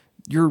sudden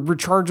your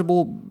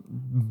rechargeable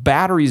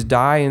batteries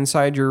die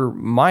inside your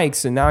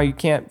mics and now you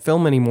can't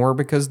film anymore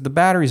because the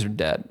batteries are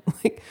dead.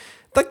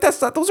 Like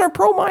that's not, those aren't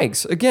pro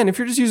mics. Again, if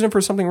you're just using them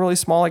for something really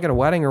small, like at a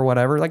wedding or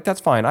whatever, like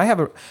that's fine. I have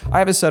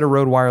a set of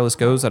Rode Wireless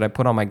Go's that I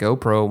put on my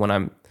GoPro when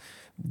I'm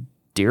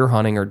deer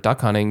hunting or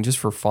duck hunting just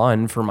for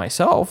fun for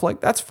myself.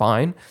 Like that's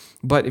fine.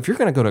 But if you're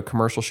going to go to a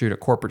commercial shoot, a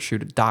corporate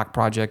shoot, a doc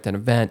project, an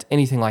event,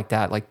 anything like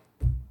that, like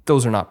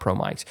those are not pro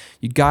mics.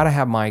 You got to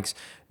have mics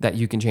that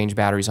you can change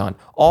batteries on.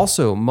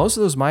 Also, most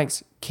of those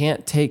mics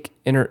can't take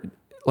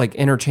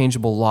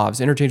interchangeable lavs.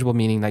 Interchangeable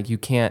meaning like you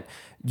can't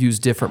use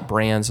different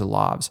brands of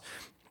lavs.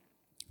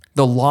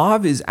 The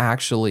lav is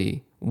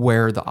actually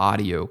where the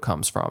audio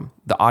comes from,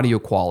 the audio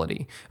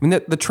quality. I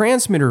mean, the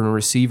transmitter and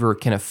receiver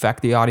can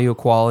affect the audio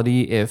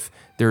quality if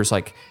there's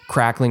like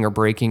crackling or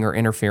breaking or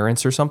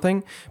interference or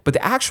something, but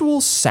the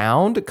actual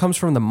sound comes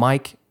from the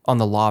mic on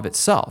the lav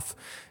itself.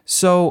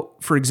 So,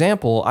 for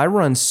example, I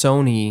run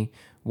Sony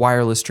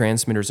wireless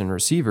transmitters and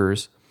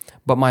receivers,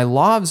 but my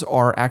lavs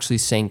are actually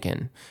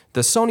Sanken.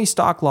 The Sony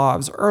stock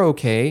lavs are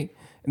okay.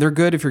 They're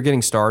good if you're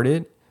getting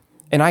started,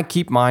 and I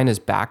keep mine as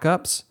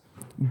backups.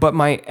 But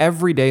my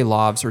everyday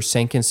lavs are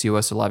Sanken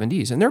COS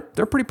 11Ds, and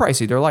they're pretty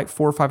pricey. They're like $400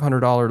 or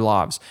 $500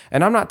 lavs.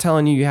 And I'm not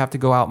telling you have to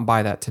go out and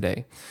buy that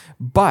today.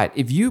 But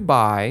if you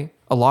buy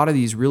a lot of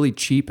these really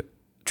cheap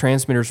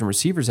transmitters and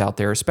receivers out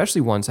there, especially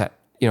ones that,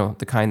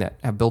 the kind that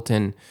have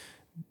built-in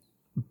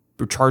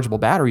rechargeable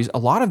batteries, a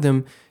lot of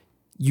them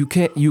you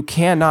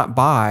cannot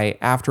buy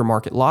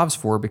aftermarket lavs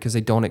for because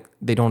they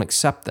don't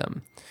accept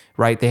them,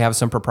 right? They have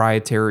some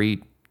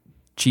proprietary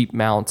cheap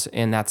mounts,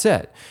 and that's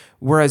it.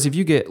 Whereas if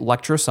you get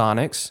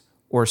Lectrosonics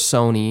or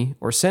Sony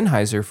or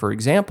Sennheiser, for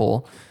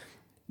example,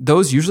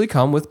 those usually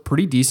come with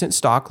pretty decent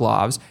stock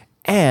lavs,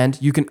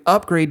 and you can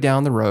upgrade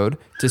down the road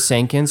to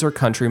Sankens or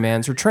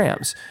Countrymans or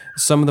Trams,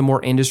 some of the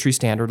more industry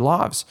standard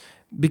lavs.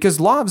 Because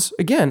lavs,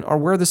 again, are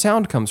where the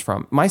sound comes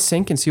from. My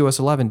Sanken COS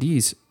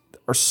 11Ds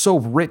are so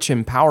rich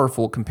and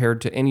powerful compared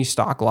to any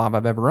stock lav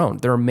I've ever owned.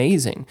 They're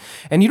amazing.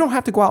 And you don't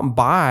have to go out and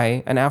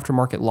buy an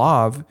aftermarket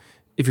lav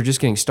if you're just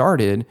getting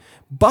started,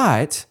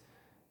 but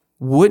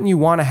wouldn't you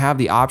want to have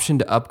the option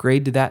to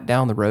upgrade to that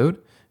down the road,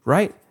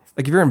 right?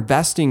 Like if you're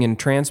investing in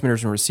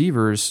transmitters and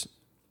receivers,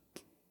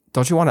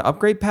 don't you want an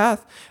upgrade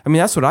path? I mean,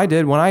 that's what I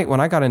did when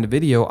I got into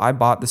video. I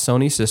bought the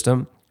Sony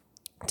system.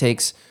 It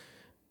takes,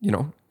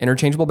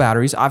 interchangeable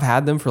batteries. I've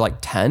had them for like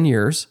 10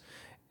 years,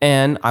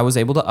 and I was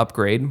able to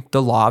upgrade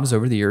the lavs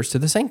over the years to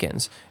the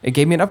Sankens. It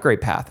gave me an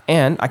upgrade path,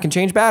 and I can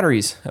change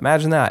batteries.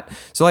 Imagine that.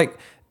 So like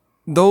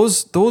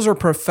those are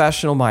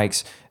professional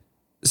mics.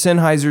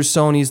 Sennheisers,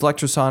 Sonys,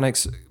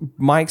 Lectrosonics,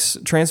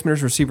 mics,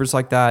 transmitters, receivers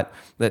like that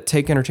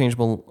take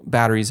interchangeable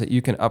batteries that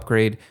you can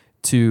upgrade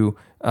to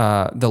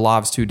the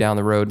Lavs 2 down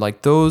the road.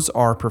 Like, those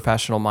are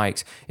professional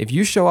mics. If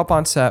you show up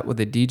on set with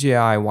a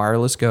DJI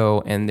Wireless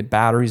Go and the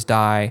batteries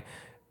die,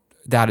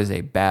 that is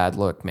a bad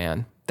look,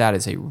 man. That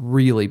is a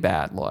really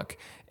bad look.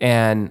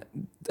 And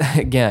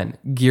again,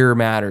 gear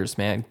matters,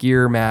 man.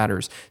 Gear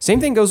matters. Same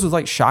thing goes with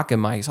like shotgun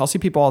mics. I'll see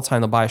people all the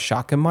time, they'll buy a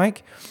shotgun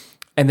mic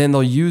and then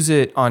they'll use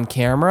it on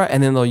camera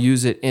and then they'll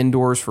use it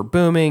indoors for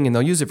booming and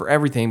they'll use it for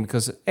everything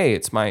because, hey,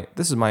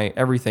 this is my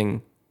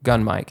everything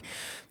gun mic.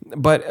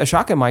 But a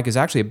shotgun mic is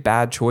actually a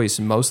bad choice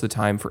most of the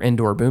time for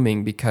indoor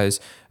booming because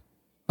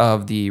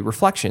of the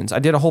reflections. I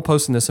did a whole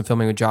post on this in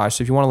Filming with Josh.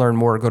 So if you want to learn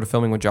more, go to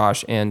Filming with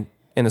Josh and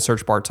in the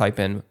search bar, type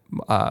in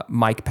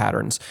mic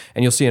patterns,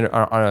 and you'll see an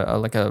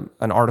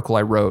article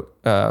I wrote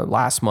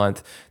last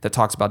month that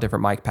talks about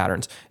different mic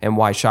patterns and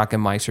why shotgun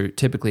mics are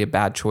typically a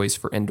bad choice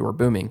for indoor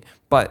booming.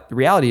 But the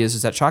reality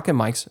is that shotgun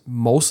mics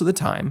most of the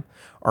time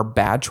are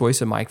bad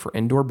choice of mic for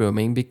indoor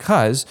booming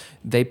because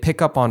they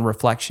pick up on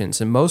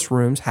reflections, and most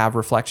rooms have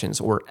reflections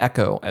or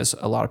echo, as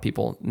a lot of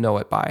people know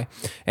it by.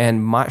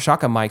 And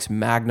shotgun mics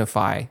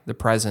magnify the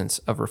presence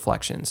of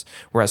reflections,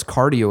 whereas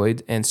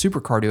cardioid and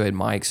supercardioid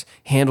mics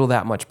handle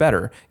that much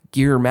better.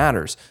 Gear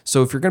matters.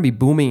 So if you're going to be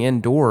booming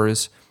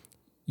indoors,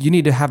 you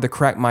need to have the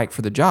correct mic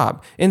for the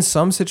job. In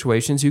some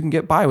situations, you can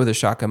get by with a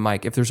shotgun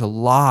mic if there's a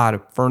lot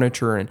of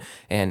furniture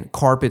and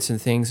carpets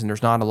and things and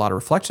there's not a lot of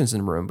reflections in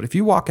the room. But if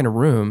you walk in a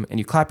room and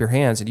you clap your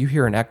hands and you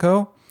hear an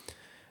echo,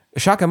 a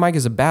shotgun mic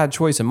is a bad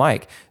choice of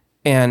mic.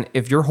 And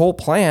if your whole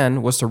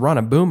plan was to run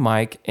a boom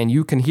mic and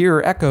you can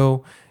hear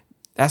echo,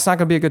 that's not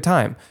going to be a good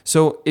time.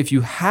 So if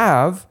you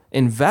have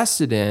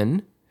invested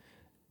in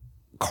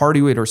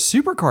cardioid or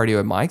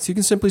supercardioid mics, you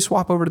can simply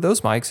swap over to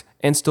those mics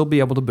and still be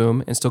able to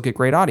boom and still get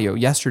great audio.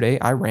 Yesterday,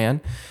 I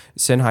ran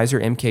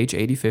Sennheiser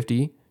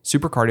MKH8050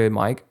 supercardioid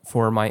mic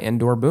for my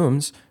indoor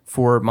booms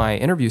for my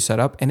interview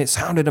setup, and it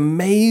sounded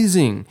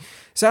amazing.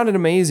 It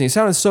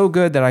sounded so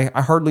good that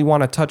I hardly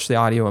want to touch the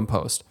audio in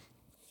post.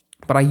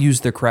 But I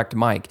used the correct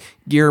mic.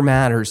 Gear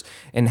matters,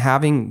 and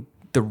having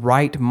the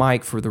right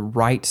mic for the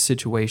right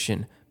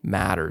situation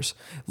matters.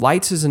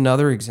 Lights is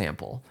another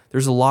example.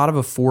 There's a lot of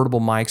affordable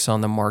mics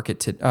on the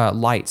market,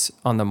 lights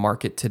on the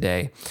market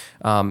today.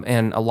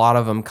 And a lot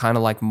of them, kind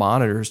of like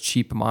monitors,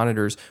 cheap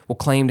monitors, will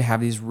claim to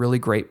have these really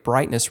great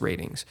brightness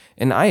ratings.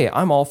 And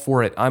I'm all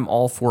for it. I'm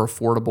all for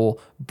affordable,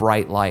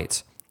 bright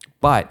lights.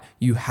 But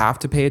you have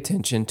to pay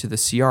attention to the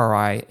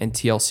CRI and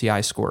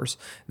TLCI scores.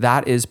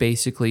 That is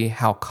basically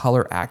how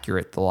color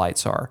accurate the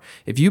lights are.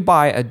 If you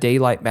buy a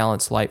daylight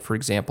balanced light, for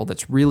example,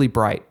 that's really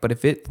bright, but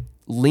if it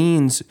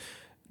leans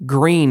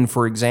green,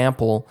 for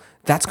example,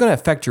 that's going to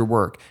affect your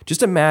work.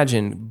 Just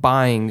imagine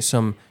buying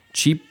some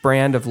cheap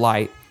brand of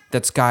light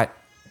that's got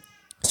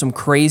some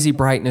crazy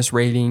brightness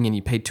rating and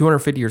you pay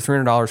 $250 or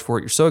 $300 for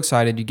it. You're so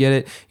excited. You get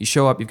it. You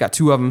show up. You've got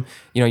two of them.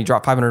 You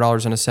drop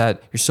 $500 on a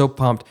set. You're so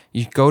pumped.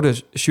 You go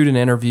to shoot an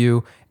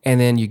interview and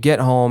then you get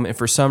home and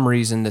for some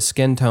reason the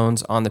skin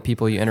tones on the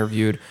people you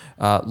interviewed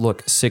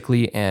look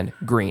sickly and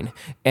green.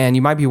 And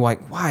you might be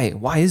like, why?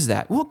 Why is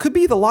that? Well, it could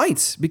be the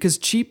lights, because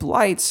cheap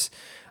lights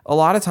a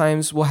lot of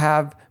times will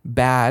have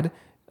bad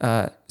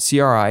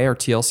CRI or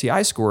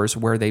TLCI scores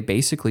where they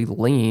basically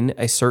lean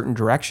a certain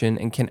direction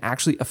and can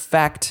actually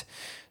affect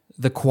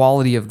the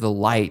quality of the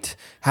light.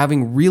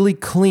 Having really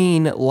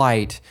clean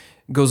light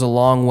goes a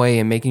long way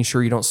in making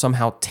sure you don't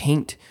somehow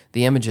taint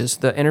the images.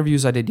 The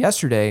interviews I did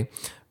yesterday,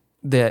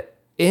 the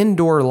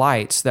indoor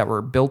lights that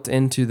were built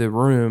into the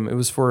room, it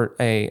was for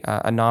a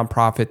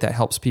nonprofit that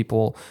helps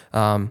people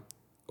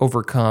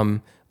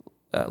overcome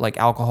like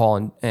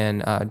alcohol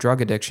and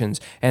drug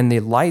addictions, and the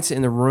lights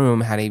in the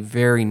room had a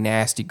very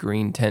nasty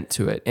green tint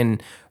to it.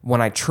 And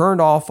when I turned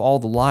off all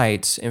the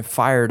lights and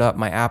fired up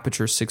my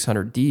Aputure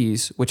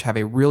 600Ds, which have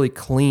a really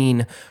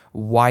clean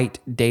white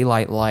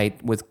daylight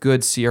light with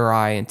good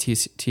CRI and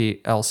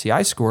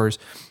TLCI scores,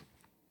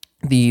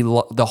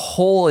 the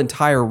whole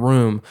entire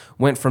room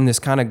went from this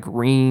kind of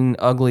green,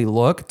 ugly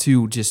look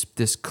to just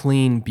this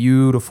clean,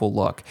 beautiful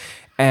look.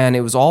 And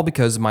it was all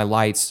because my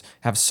lights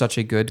have such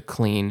a good,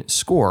 clean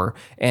score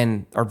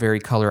and are very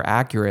color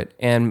accurate.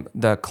 And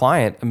the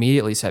client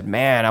immediately said,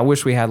 man, I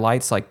wish we had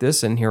lights like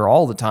this in here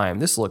all the time.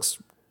 This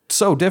looks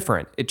so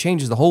different. It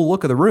changes the whole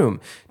look of the room,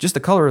 just the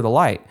color of the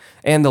light.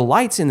 And the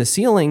lights in the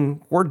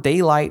ceiling were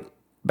daylight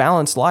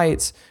balanced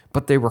lights,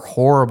 but they were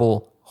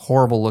horrible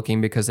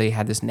looking because they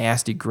had this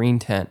nasty green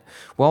tint.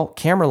 Well,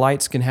 camera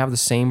lights can have the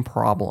same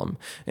problem.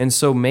 And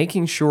so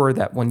making sure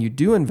that when you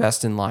do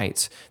invest in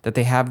lights, that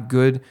they have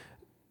good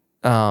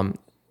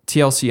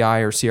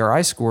TLCI or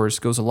CRI scores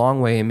goes a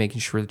long way in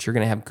making sure that you're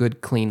going to have good,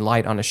 clean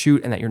light on a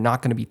shoot and that you're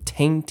not going to be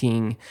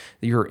tainting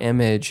your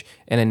image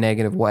in a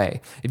negative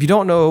way. If you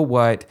don't know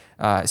what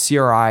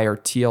CRI or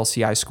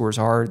TLCI scores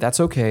are,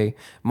 that's okay.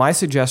 My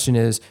suggestion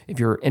is if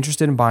you're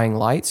interested in buying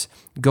lights,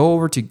 go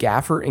over to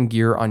Gaffer and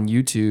Gear on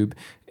YouTube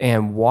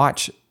and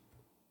watch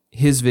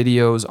his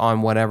videos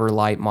on whatever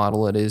light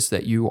model it is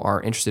that you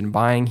are interested in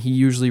buying. He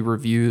usually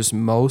reviews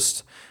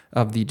most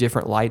of the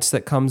different lights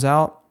that comes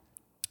out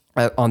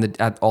at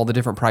all the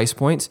different price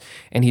points,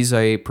 and he's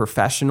a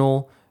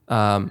professional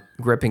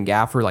grip and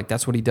gaffer. Like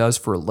that's what he does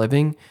for a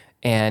living.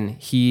 And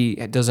he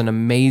does an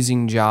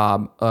amazing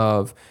job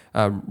of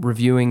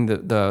reviewing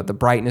the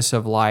brightness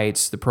of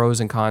lights, the pros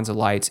and cons of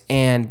lights,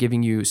 and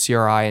giving you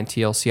CRI and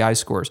TLCI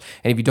scores.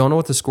 And if you don't know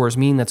what the scores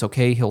mean, that's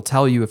okay. He'll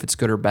tell you if it's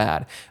good or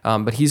bad.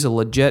 But he's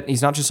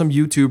he's not just some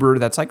YouTuber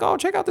that's like, oh,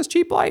 check out this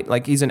cheap light.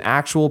 Like he's an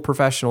actual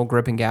professional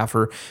grip and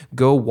gaffer.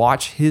 Go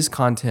watch his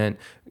content,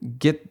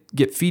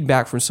 get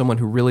feedback from someone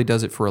who really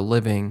does it for a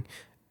living,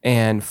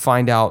 and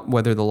find out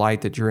whether the light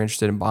that you're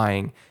interested in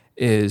buying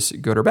is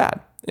good or bad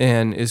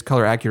and is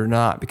color accurate or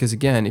not. Because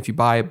again, if you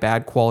buy a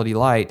bad quality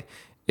light,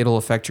 it'll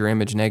affect your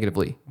image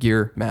negatively.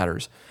 Gear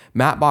matters.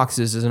 Matte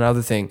boxes is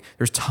another thing.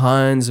 There's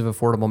tons of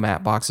affordable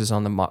matte boxes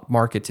on the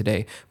market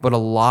today, but a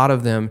lot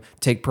of them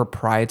take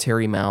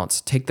proprietary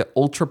mounts. Take the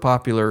ultra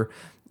popular,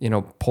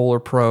 Polar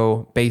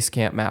Pro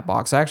Basecamp matte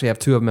box. I actually have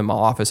 2 of them in my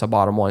office. I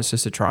bought them once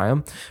just to try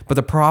them. But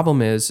the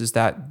problem is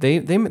that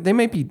they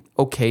may be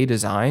okay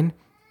design,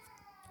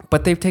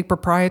 but they take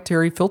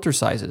proprietary filter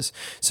sizes.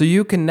 So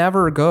you can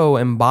never go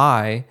and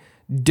buy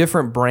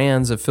different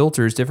brands of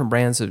filters, different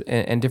brands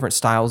and different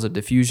styles of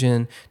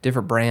diffusion,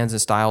 different brands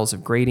and styles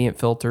of gradient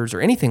filters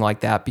or anything like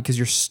that, because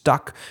you're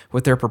stuck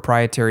with their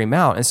proprietary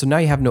mount. And so now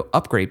you have no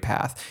upgrade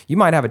path. You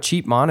might have a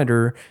cheap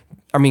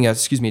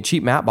a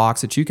cheap matte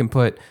box that you can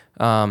put,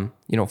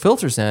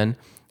 filters in,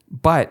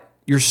 but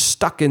you're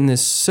stuck in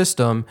this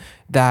system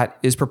that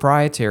is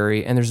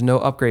proprietary and there's no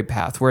upgrade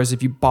path. Whereas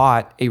if you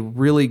bought a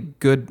really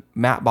good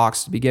matte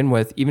box to begin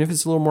with, even if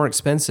it's a little more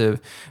expensive,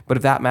 but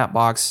if that matte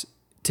box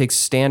takes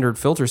standard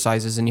filter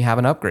sizes and you have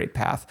an upgrade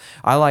path.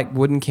 I like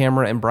Wooden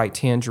Camera and Bright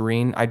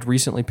Tangerine. I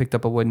recently picked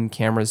up a Wooden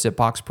Camera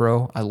ZipBox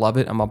Pro. I love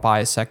it. I'm gonna buy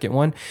a second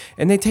one.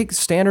 And they take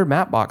standard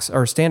matte box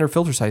or standard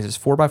filter sizes,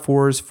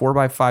 4x4s,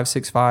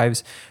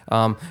 4x5.65s,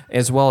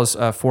 as well as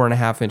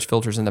 4.5-inch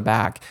filters in the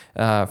back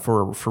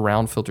for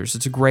round filters.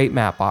 It's a great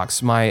matte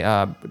box.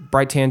 My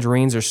Bright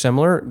Tangerines are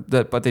similar,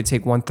 but they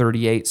take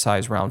 138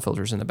 size round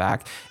filters in the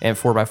back and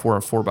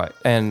 4x4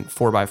 and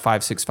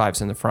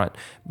 4x5.65s in the front.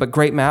 But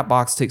great matte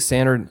box takes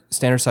standard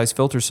size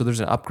filters, so there's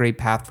an upgrade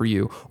path for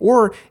you.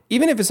 Or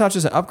even if it's not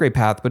just an upgrade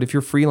path, but if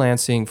you're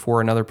freelancing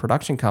for another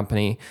production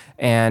company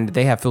and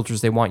they have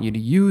filters they want you to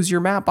use,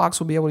 your matte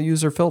box will be able to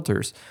use their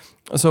filters.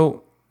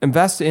 So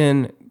invest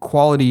in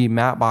quality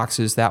matte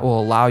boxes that will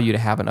allow you to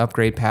have an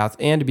upgrade path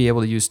and to be able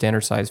to use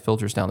standard size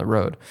filters down the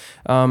road.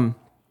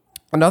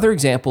 Another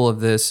example of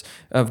this,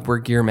 of where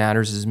gear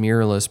matters, is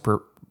mirrorless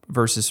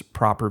versus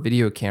proper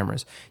video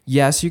cameras.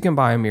 Yes, you can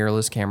buy a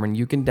mirrorless camera and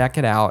you can deck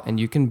it out and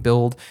you can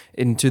build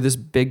into this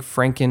big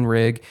Franken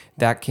rig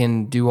that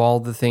can do all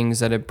the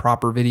things that a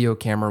proper video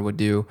camera would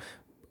do,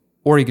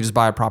 or you could just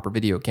buy a proper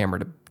video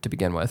camera to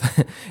begin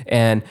with.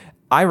 And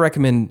I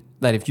recommend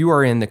that if you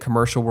are in the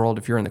commercial world,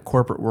 if you're in the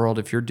corporate world,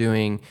 if you're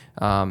doing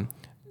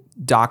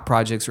doc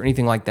projects or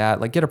anything like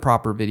that, like get a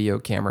proper video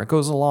camera. It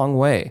goes a long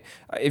way.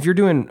 If you're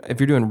doing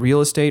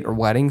real estate or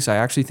weddings, I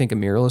actually think a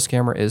mirrorless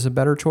camera is a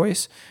better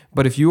choice.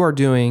 But if you are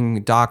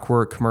doing doc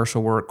work,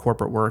 commercial work,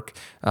 corporate work,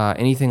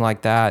 anything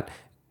like that,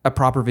 a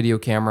proper video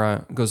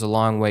camera goes a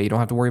long way. You don't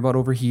have to worry about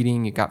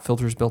overheating. You got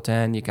filters built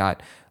in. You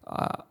got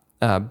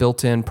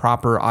built-in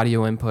proper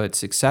audio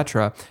inputs,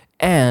 etc.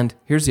 And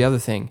here's the other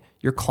thing.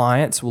 Your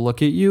clients will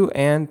look at you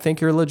and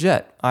think you're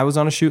legit. I was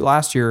on a shoot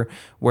last year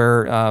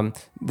where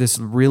this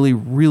really,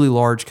 really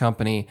large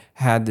company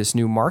had this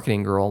new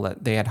marketing girl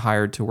that they had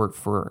hired to work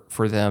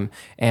for them.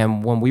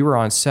 And when we were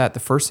on set, the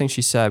first thing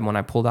she said when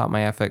I pulled out my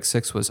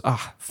FX6 was,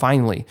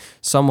 finally,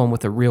 someone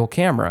with a real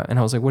camera. And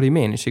I was like, what do you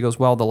mean? And she goes,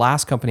 well, the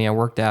last company I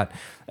worked at,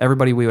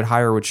 everybody we would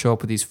hire would show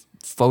up with these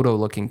photo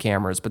looking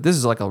cameras, but this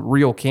is like a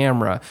real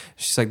camera.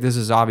 She's like, this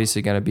is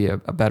obviously going to be a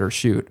better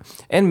shoot.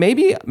 And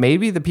maybe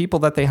the people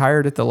that they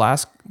hired at the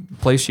last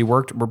place she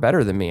worked were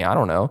better than me. I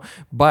don't know.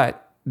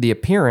 But the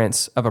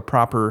appearance of a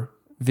proper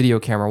video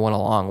camera went a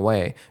long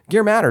way.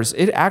 Gear matters.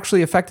 It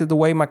actually affected the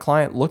way my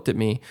client looked at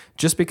me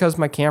just because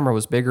my camera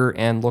was bigger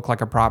and looked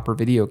like a proper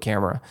video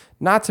camera.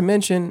 Not to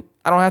mention,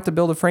 I don't have to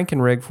build a Franken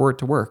rig for it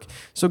to work.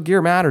 So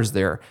gear matters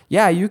there.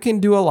 Yeah, you can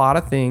do a lot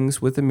of things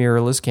with a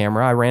mirrorless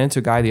camera. I ran into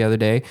a guy the other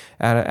day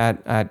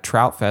at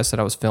Trout Fest that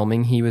I was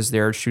filming. He was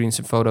there shooting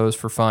some photos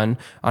for fun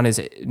on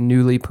his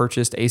newly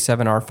purchased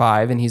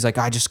A7R5. And he's like,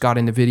 I just got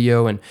into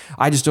video and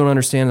I just don't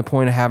understand the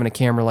point of having a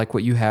camera like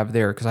what you have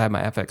there, because I have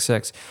my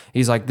FX6.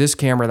 He's like, this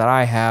camera that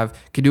I have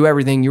can do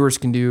everything yours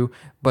can do,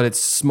 but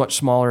it's much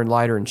smaller and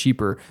lighter and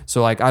cheaper.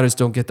 So like, I just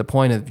don't get the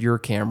point of your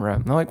camera.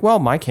 And I'm like, well,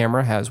 my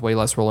camera has way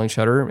less rolling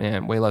shutter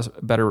and way less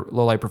better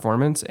low light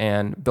performance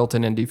and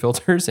built-in ND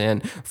filters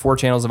and 4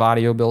 channels of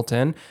audio built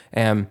in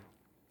and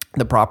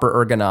the proper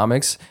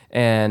ergonomics,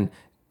 and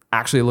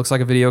actually looks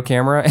like a video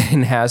camera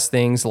and has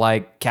things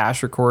like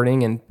cache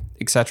recording and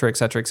et cetera,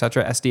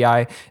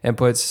 SDI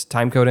inputs,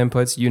 timecode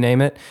inputs, you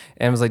name it.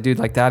 And I was like, dude,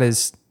 like that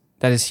is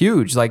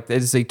huge. Like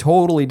it is a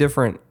totally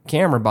different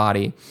camera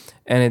body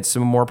and it's a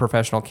more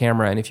professional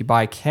camera. And if you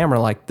buy a camera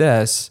like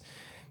this,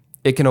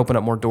 it can open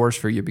up more doors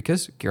for you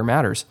because gear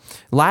matters.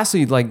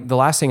 Lastly, like the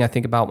last thing I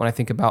think about when I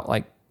think about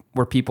like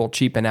where people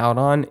cheapen out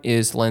on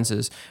is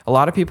lenses. A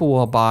lot of people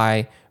will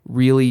buy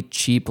really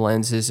cheap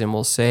lenses and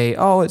will say,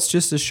 oh, it's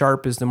just as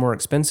sharp as the more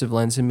expensive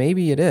lens, and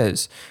maybe it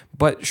is,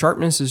 but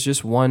sharpness is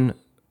just one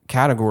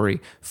category.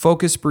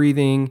 Focus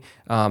breathing,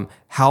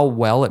 how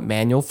well it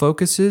manual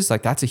focuses,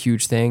 like that's a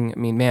huge thing. I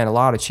mean, man, a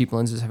lot of cheap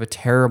lenses have a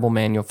terrible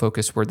manual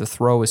focus where the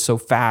throw is so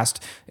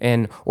fast,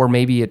 or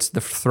maybe it's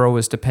the throw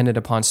is dependent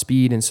upon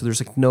speed, and so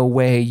there's like no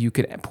way you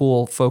could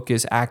pull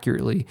focus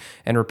accurately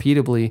and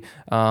repeatably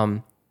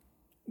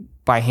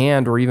by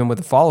hand or even with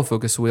a follow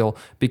focus wheel,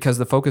 because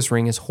the focus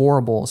ring is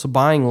horrible. So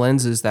buying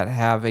lenses that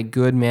have a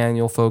good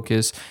manual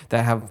focus,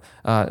 that have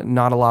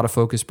not a lot of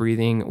focus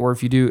breathing, or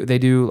if you do, they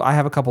do. I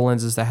have a couple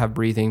lenses that have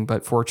breathing,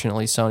 but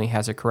fortunately Sony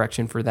has a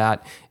correction for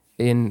that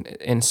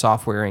in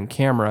software and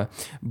camera.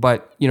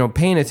 But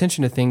paying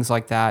attention to things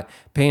like that,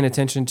 paying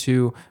attention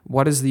to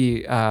what is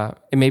the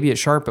and maybe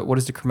it's sharp, but what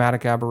is the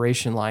chromatic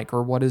aberration like,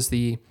 or what is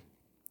the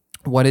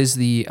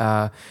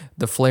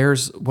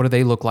flares, what do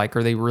they look like?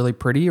 Are they really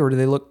pretty, or do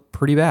they look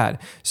pretty bad?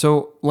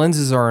 So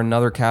lenses are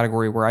another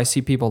category where I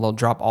see people, they'll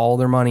drop all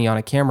their money on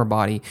a camera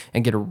body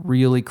and get a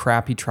really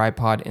crappy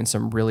tripod and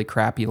some really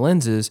crappy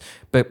lenses,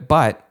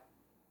 but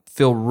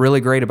feel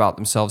really great about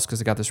themselves because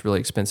they got this really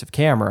expensive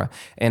camera.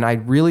 And I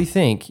really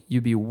think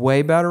you'd be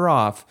way better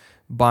off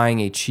buying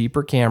a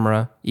cheaper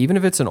camera, even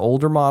if it's an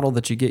older model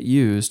that you get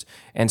used,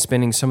 and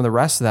spending some of the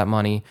rest of that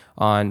money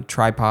on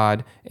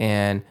tripod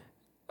and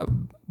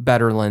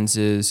better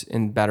lenses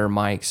and better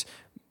mics.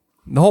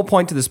 The whole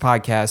point to this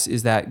podcast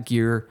is that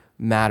gear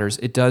matters.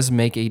 It does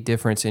make a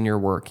difference in your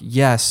work.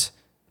 Yes,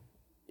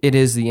 it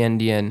is the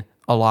Indian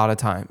a lot of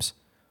times,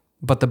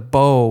 but the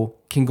bow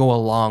can go a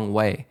long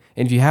way.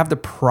 And if you have the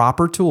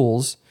proper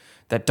tools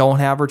that don't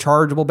have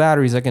rechargeable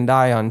batteries that can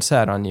die on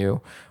set on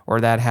you, or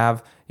that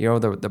have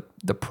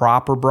the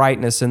proper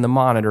brightness in the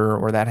monitor,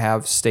 or that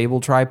have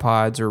stable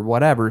tripods or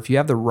whatever, if you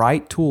have the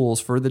right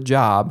tools for the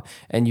job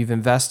and you've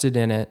invested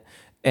in it,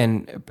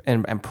 and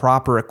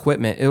proper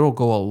equipment, it'll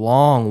go a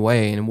long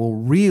way and will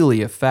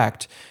really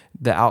affect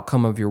the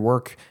outcome of your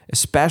work,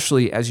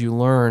 especially as you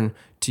learn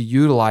to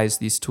utilize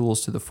these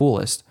tools to the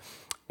fullest.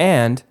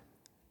 And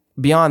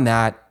beyond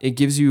that, it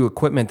gives you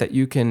equipment that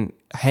you can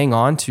hang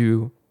on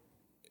to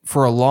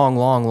for a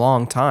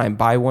long time.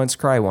 Buy once,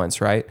 cry once,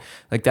 right?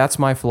 Like that's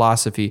my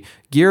philosophy.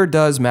 Gear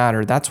does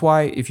matter. That's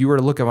why if you were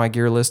to look at my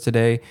gear list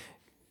today,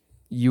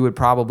 you would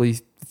probably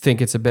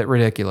think it's a bit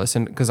ridiculous,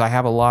 and because I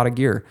have a lot of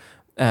gear.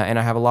 And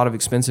I have a lot of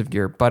expensive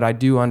gear, but I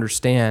do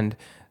understand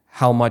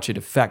how much it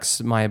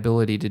affects my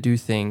ability to do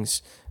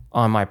things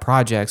on my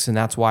projects, and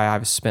that's why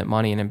I've spent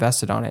money and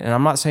invested on it. And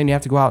I'm not saying you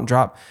have to go out and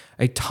drop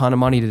a ton of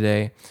money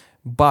today,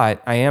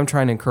 but I am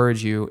trying to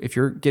encourage you, if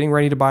you're getting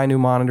ready to buy a new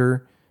monitor,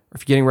 or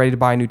if you're getting ready to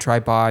buy a new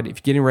tripod, if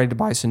you're getting ready to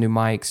buy some new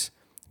mics,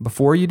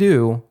 before you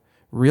do,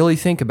 really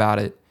think about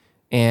it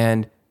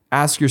and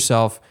ask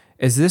yourself,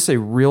 is this a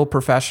real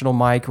professional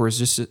mic, or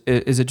is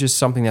it just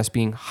something that's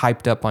being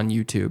hyped up on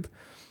YouTube?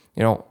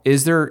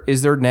 Is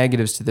there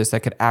negatives to this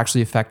that could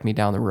actually affect me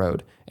down the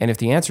road? And if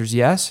the answer is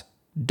yes,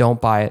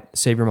 don't buy it,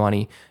 save your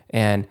money,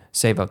 and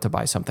save up to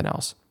buy something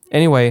else.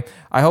 Anyway,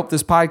 I hope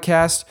this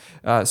podcast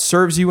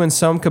serves you in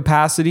some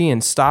capacity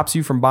and stops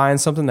you from buying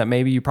something that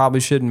maybe you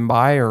probably shouldn't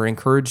buy, or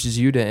encourages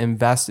you to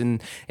invest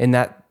in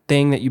that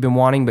thing that you've been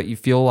wanting, but you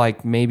feel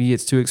like maybe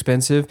it's too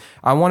expensive.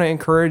 I want to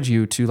encourage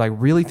you to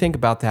really think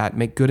about that,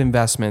 make good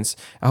investments.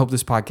 I hope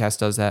this podcast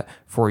does that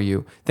for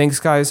you.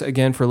 Thanks guys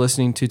again for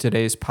listening to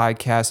today's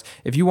podcast.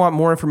 If you want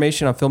more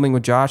information on Filming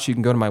with Josh, you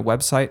can go to my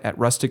website at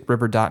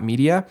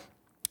rusticriver.media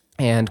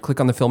and click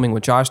on the Filming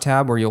with Josh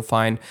tab, where you'll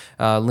find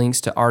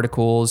links to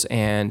articles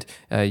and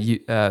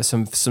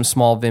some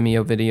small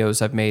Vimeo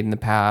videos I've made in the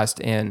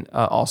past, and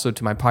also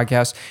to my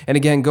podcast. And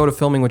again, go to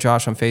Filming with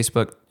Josh on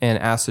Facebook and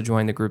ask to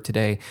join the group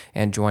today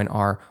and join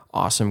our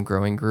awesome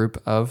growing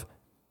group of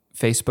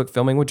Facebook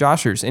Filming with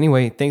Joshers.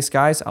 Anyway, thanks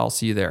guys. I'll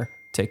see you there.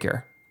 Take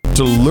care.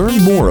 To learn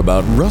more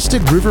about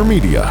Rustic River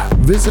Media,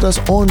 visit us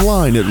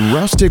online at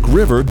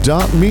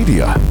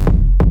rusticriver.media.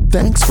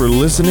 Thanks for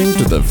listening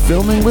to the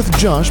Filming with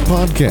Josh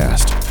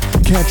podcast.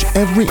 Catch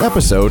every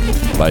episode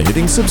by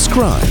hitting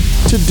subscribe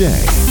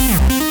today.